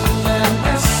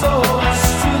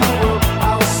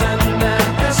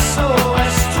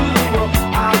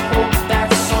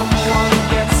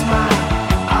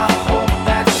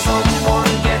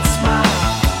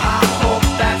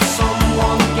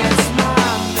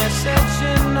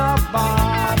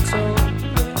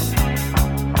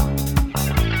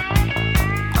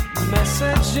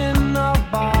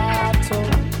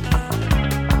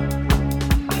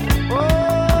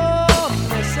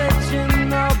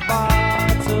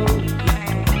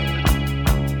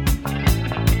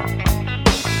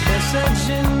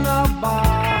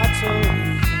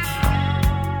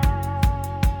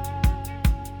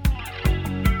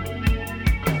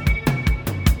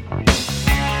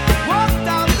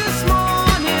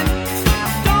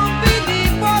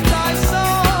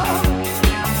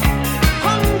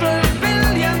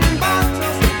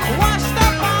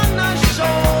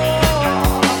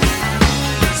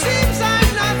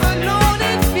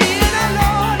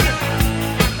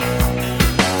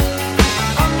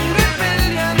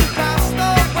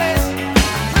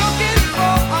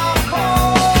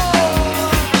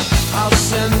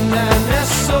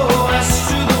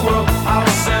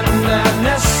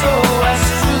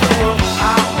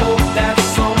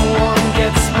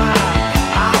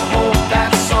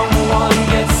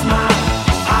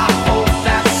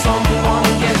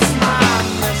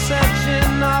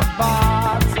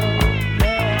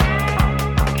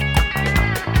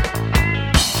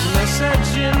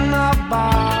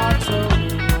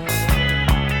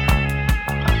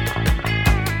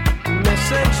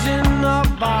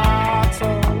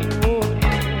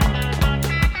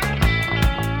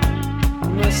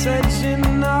 message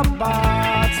in a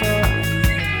bottle.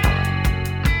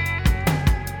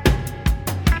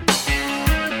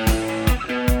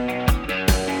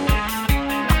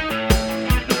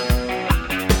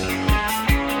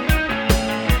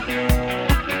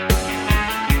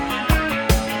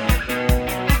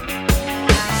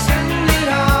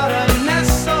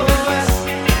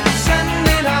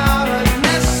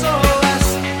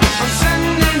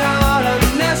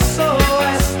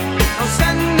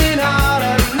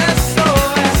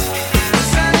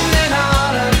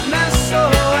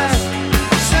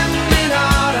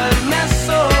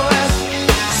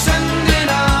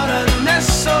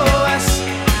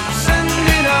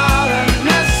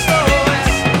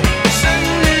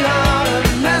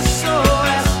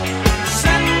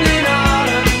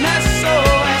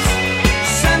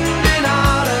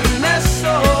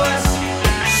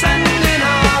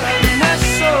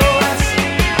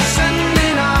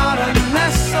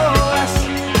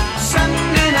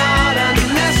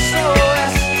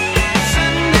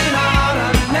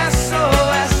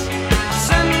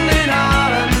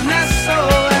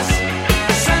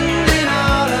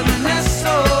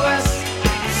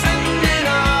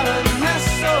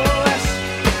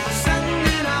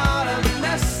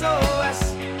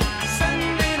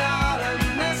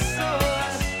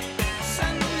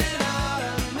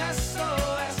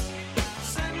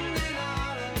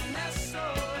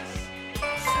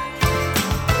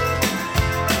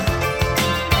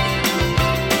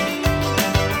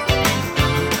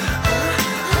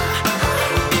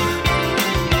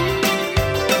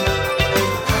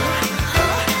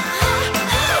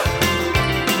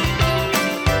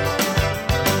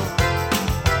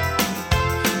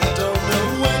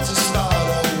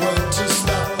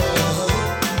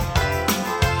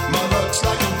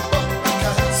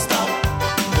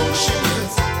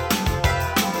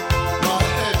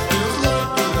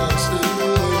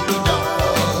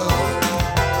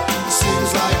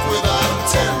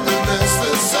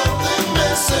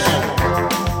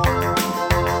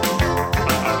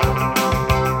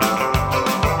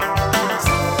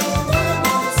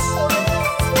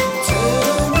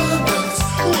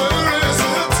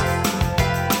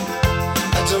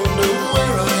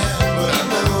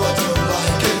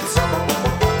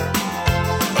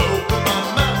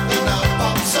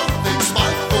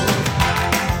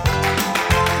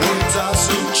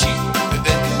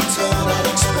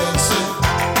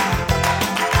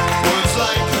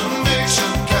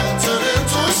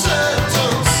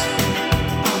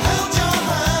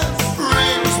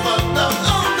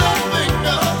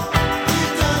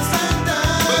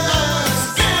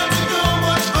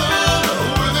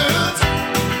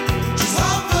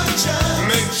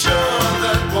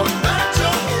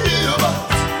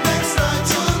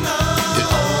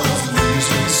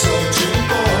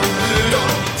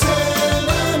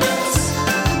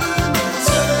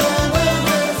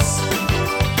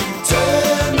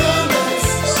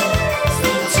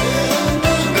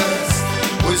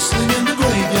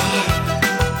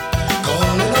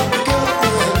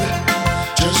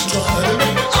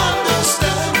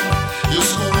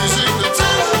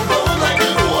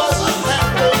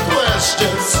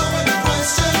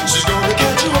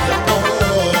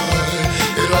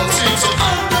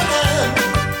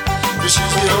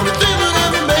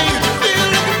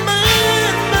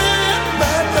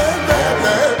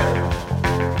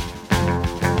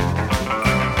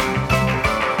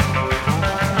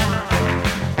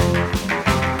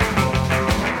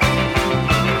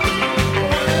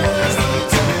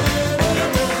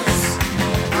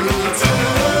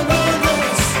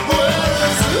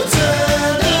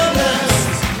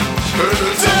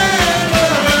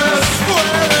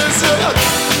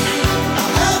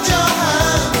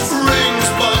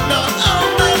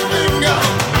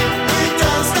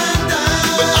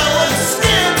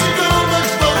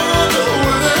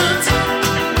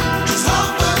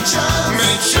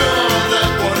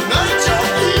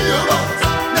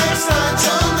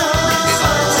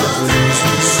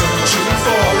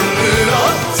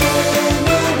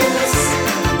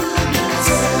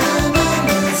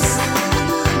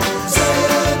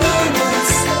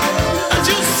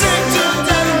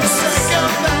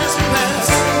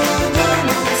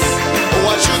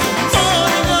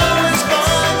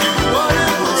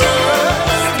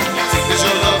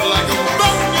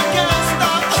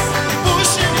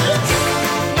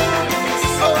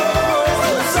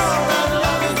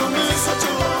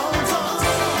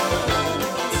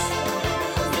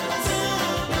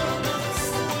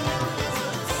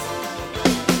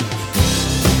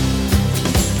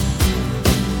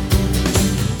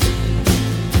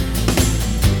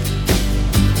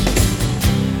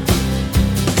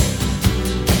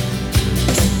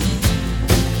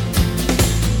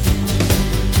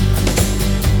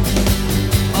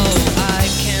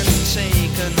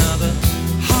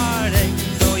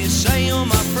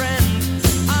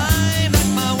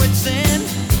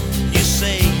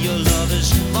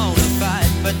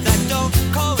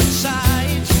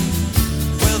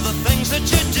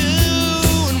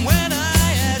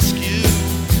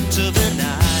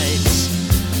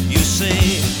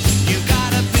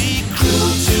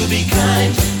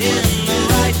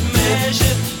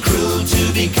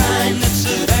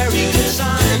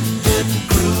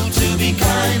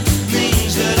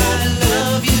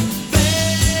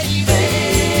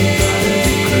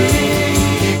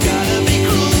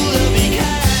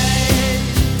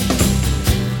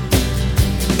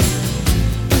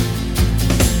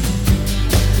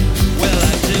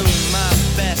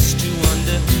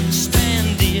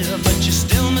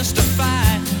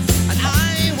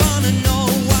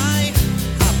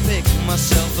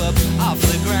 myself up off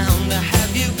the ground to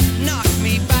have you knock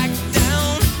me back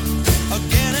down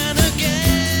again and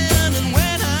again. And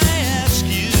when I ask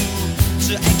you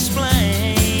to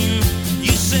explain,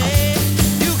 you say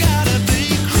you gotta be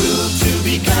cruel to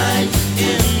be kind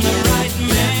in the right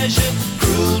measure.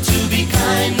 Cruel to be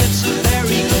kind, it's a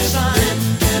very good sign.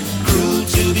 Cruel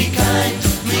to be kind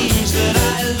means that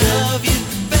I love you,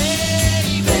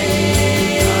 baby.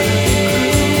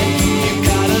 You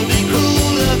gotta be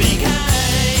cruel to be kind.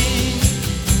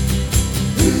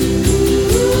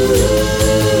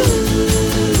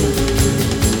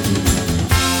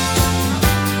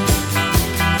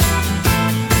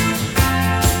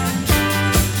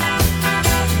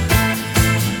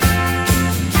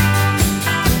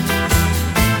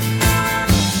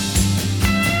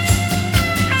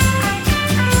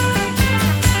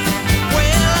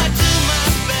 Well, I do my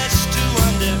best to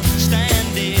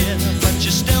understand it, but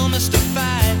you're still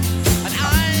mystified, and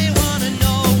I wanna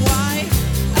know why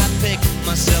I pick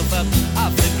myself up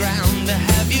off the ground to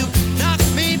have you knock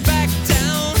me back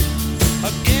down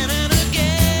again and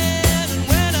again. And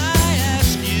when I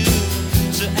ask you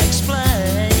to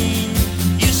explain,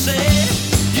 you say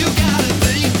you gotta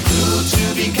be cruel to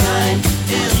be kind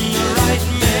in the right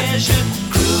measure.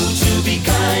 Cruel to be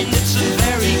kind, it's a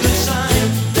very good sign.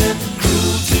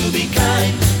 Cruel to be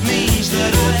kind means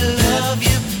that I love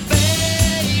you,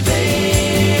 baby.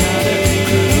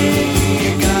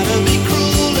 You gotta be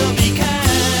cruel to be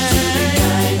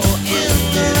kind, or in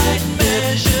the right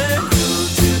measure. Cruel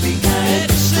to be kind,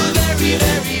 it's a very,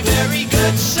 very, very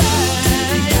good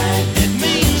sign. It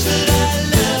means that I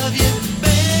love you,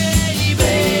 baby.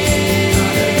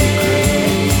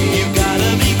 You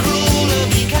gotta be cruel to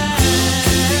be kind,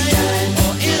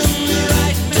 or in the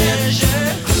right measure.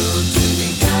 Cruel to be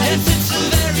kind, yes, it's a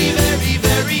very, very,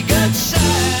 very good sign.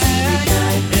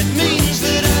 It means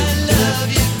that I love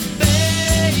you,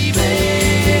 baby.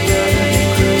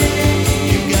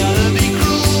 You gotta be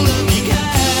cruel to be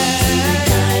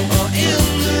kind, or in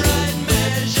the right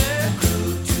measure.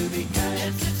 Cruel to be kind,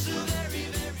 yes, it's a very,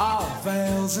 very All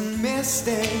veils and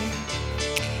misty,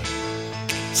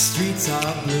 streets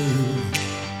are blue.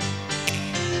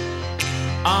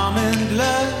 Almond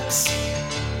looks,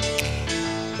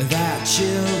 that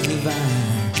chill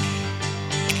divine.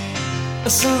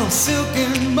 Some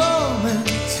silken moment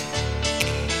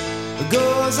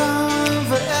goes on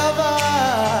forever,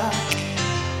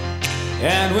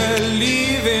 and we're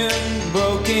leaving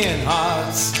broken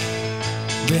hearts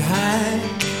behind.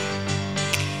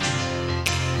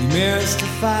 You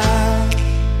mystify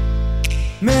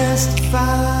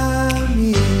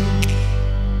me,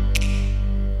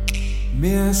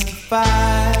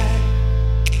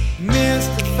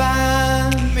 mystify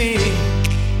me.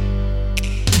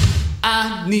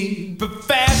 I need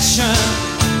perfection,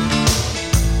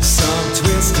 some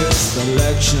twisted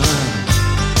selection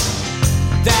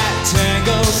that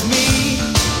tangles me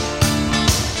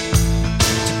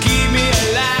to keep me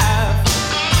alive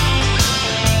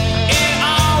in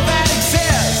all that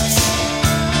exists.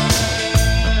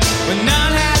 When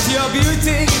none has your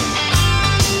beauty,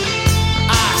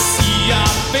 I see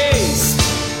your face,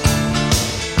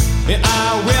 and I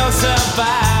will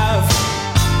survive.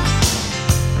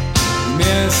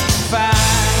 Mystify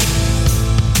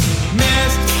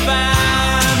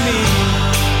me,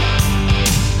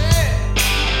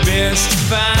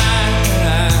 mystify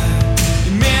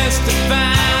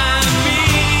me.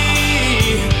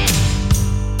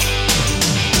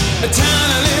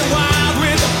 Eternally wild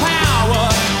with the power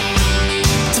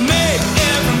to make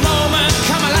every moment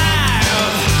come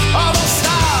alive. All those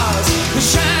stars that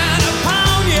shine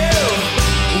upon you,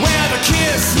 where to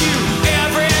kiss you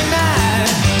every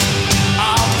night.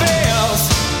 All veils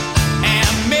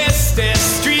and misty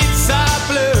streets are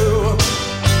blue.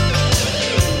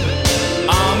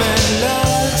 Almond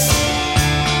looks,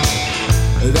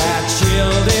 that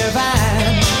chill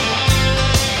divine.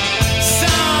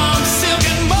 Some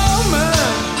silken moment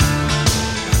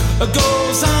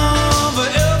goes on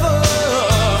forever,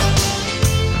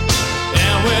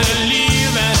 and we're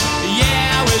leaving,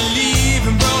 yeah, we're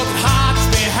leaving broken hearts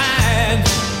behind.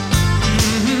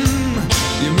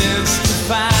 You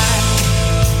mystify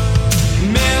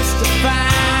me,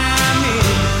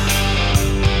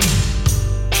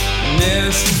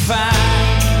 mystify,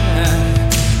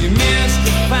 you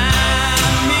mystify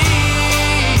me.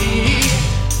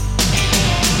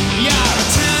 You're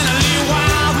eternally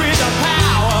wild with the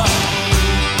power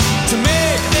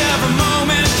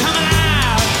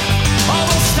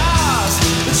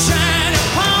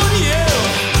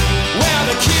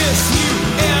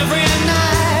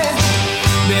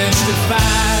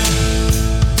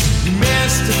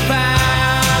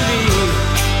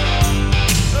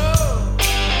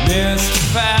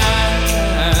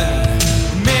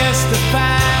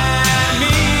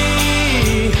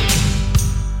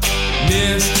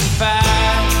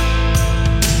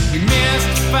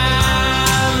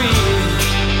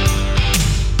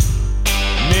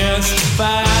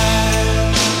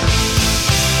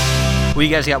Well,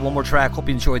 you guys got one more track. Hope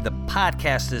you enjoyed the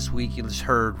podcast this week. You just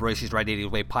heard Royski's Right 80's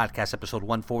Way podcast, episode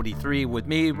 143 with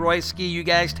me, Royski. You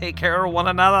guys take care of one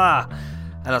another.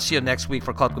 And I'll see you next week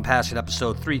for Club Compassion,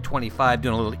 episode 325,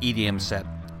 doing a little EDM set.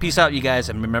 Peace out, you guys,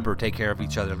 and remember, take care of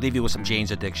each other. Leave you with some Jane's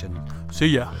Addiction. See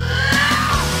ya.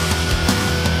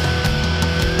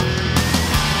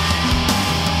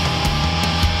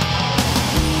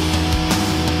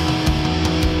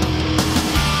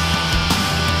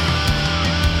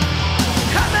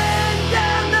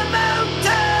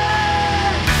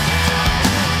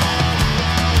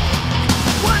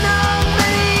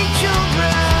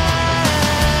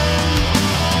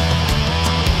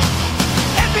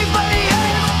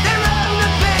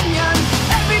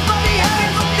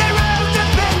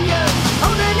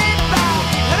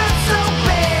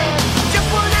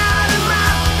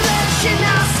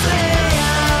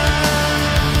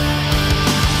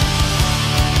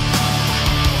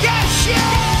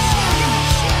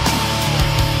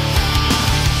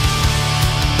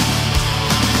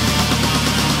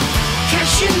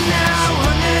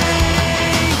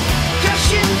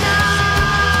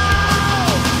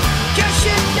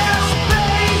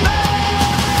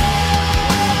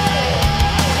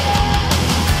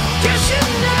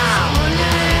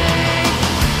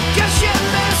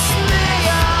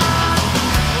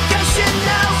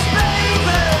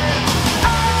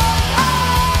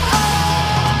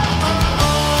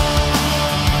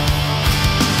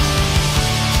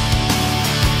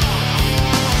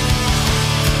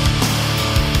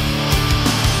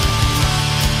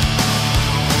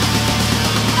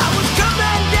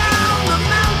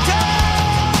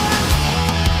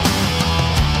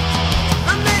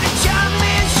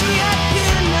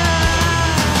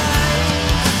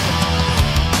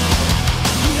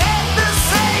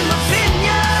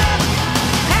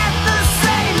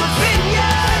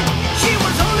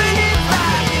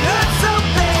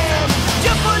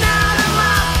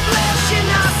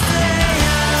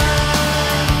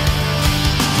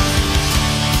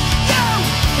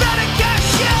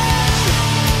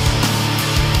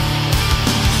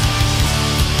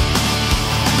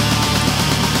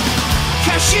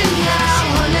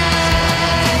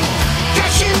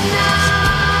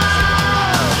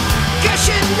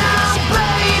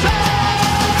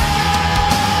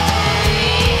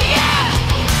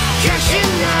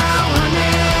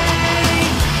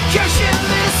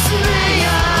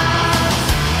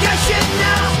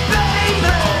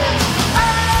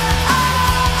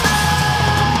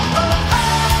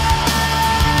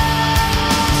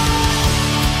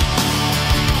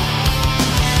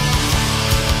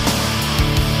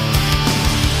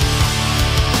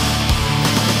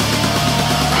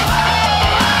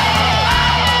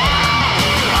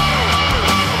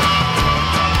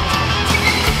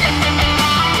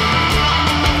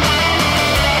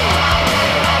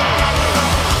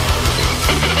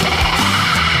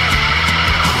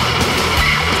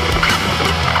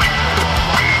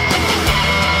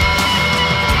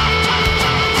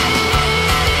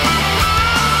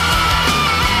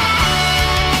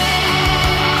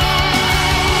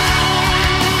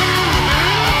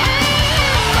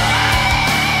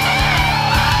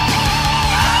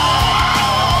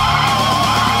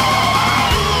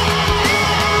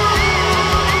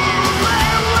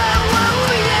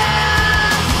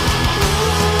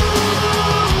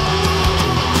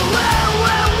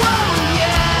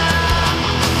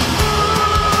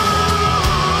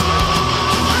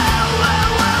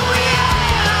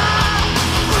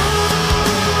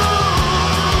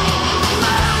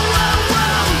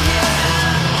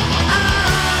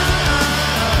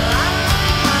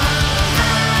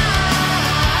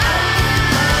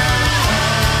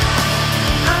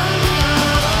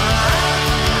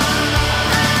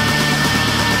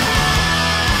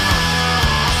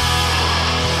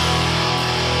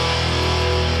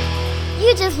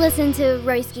 Listen to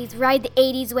Royski's Ride the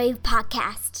 80's Wave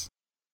podcast.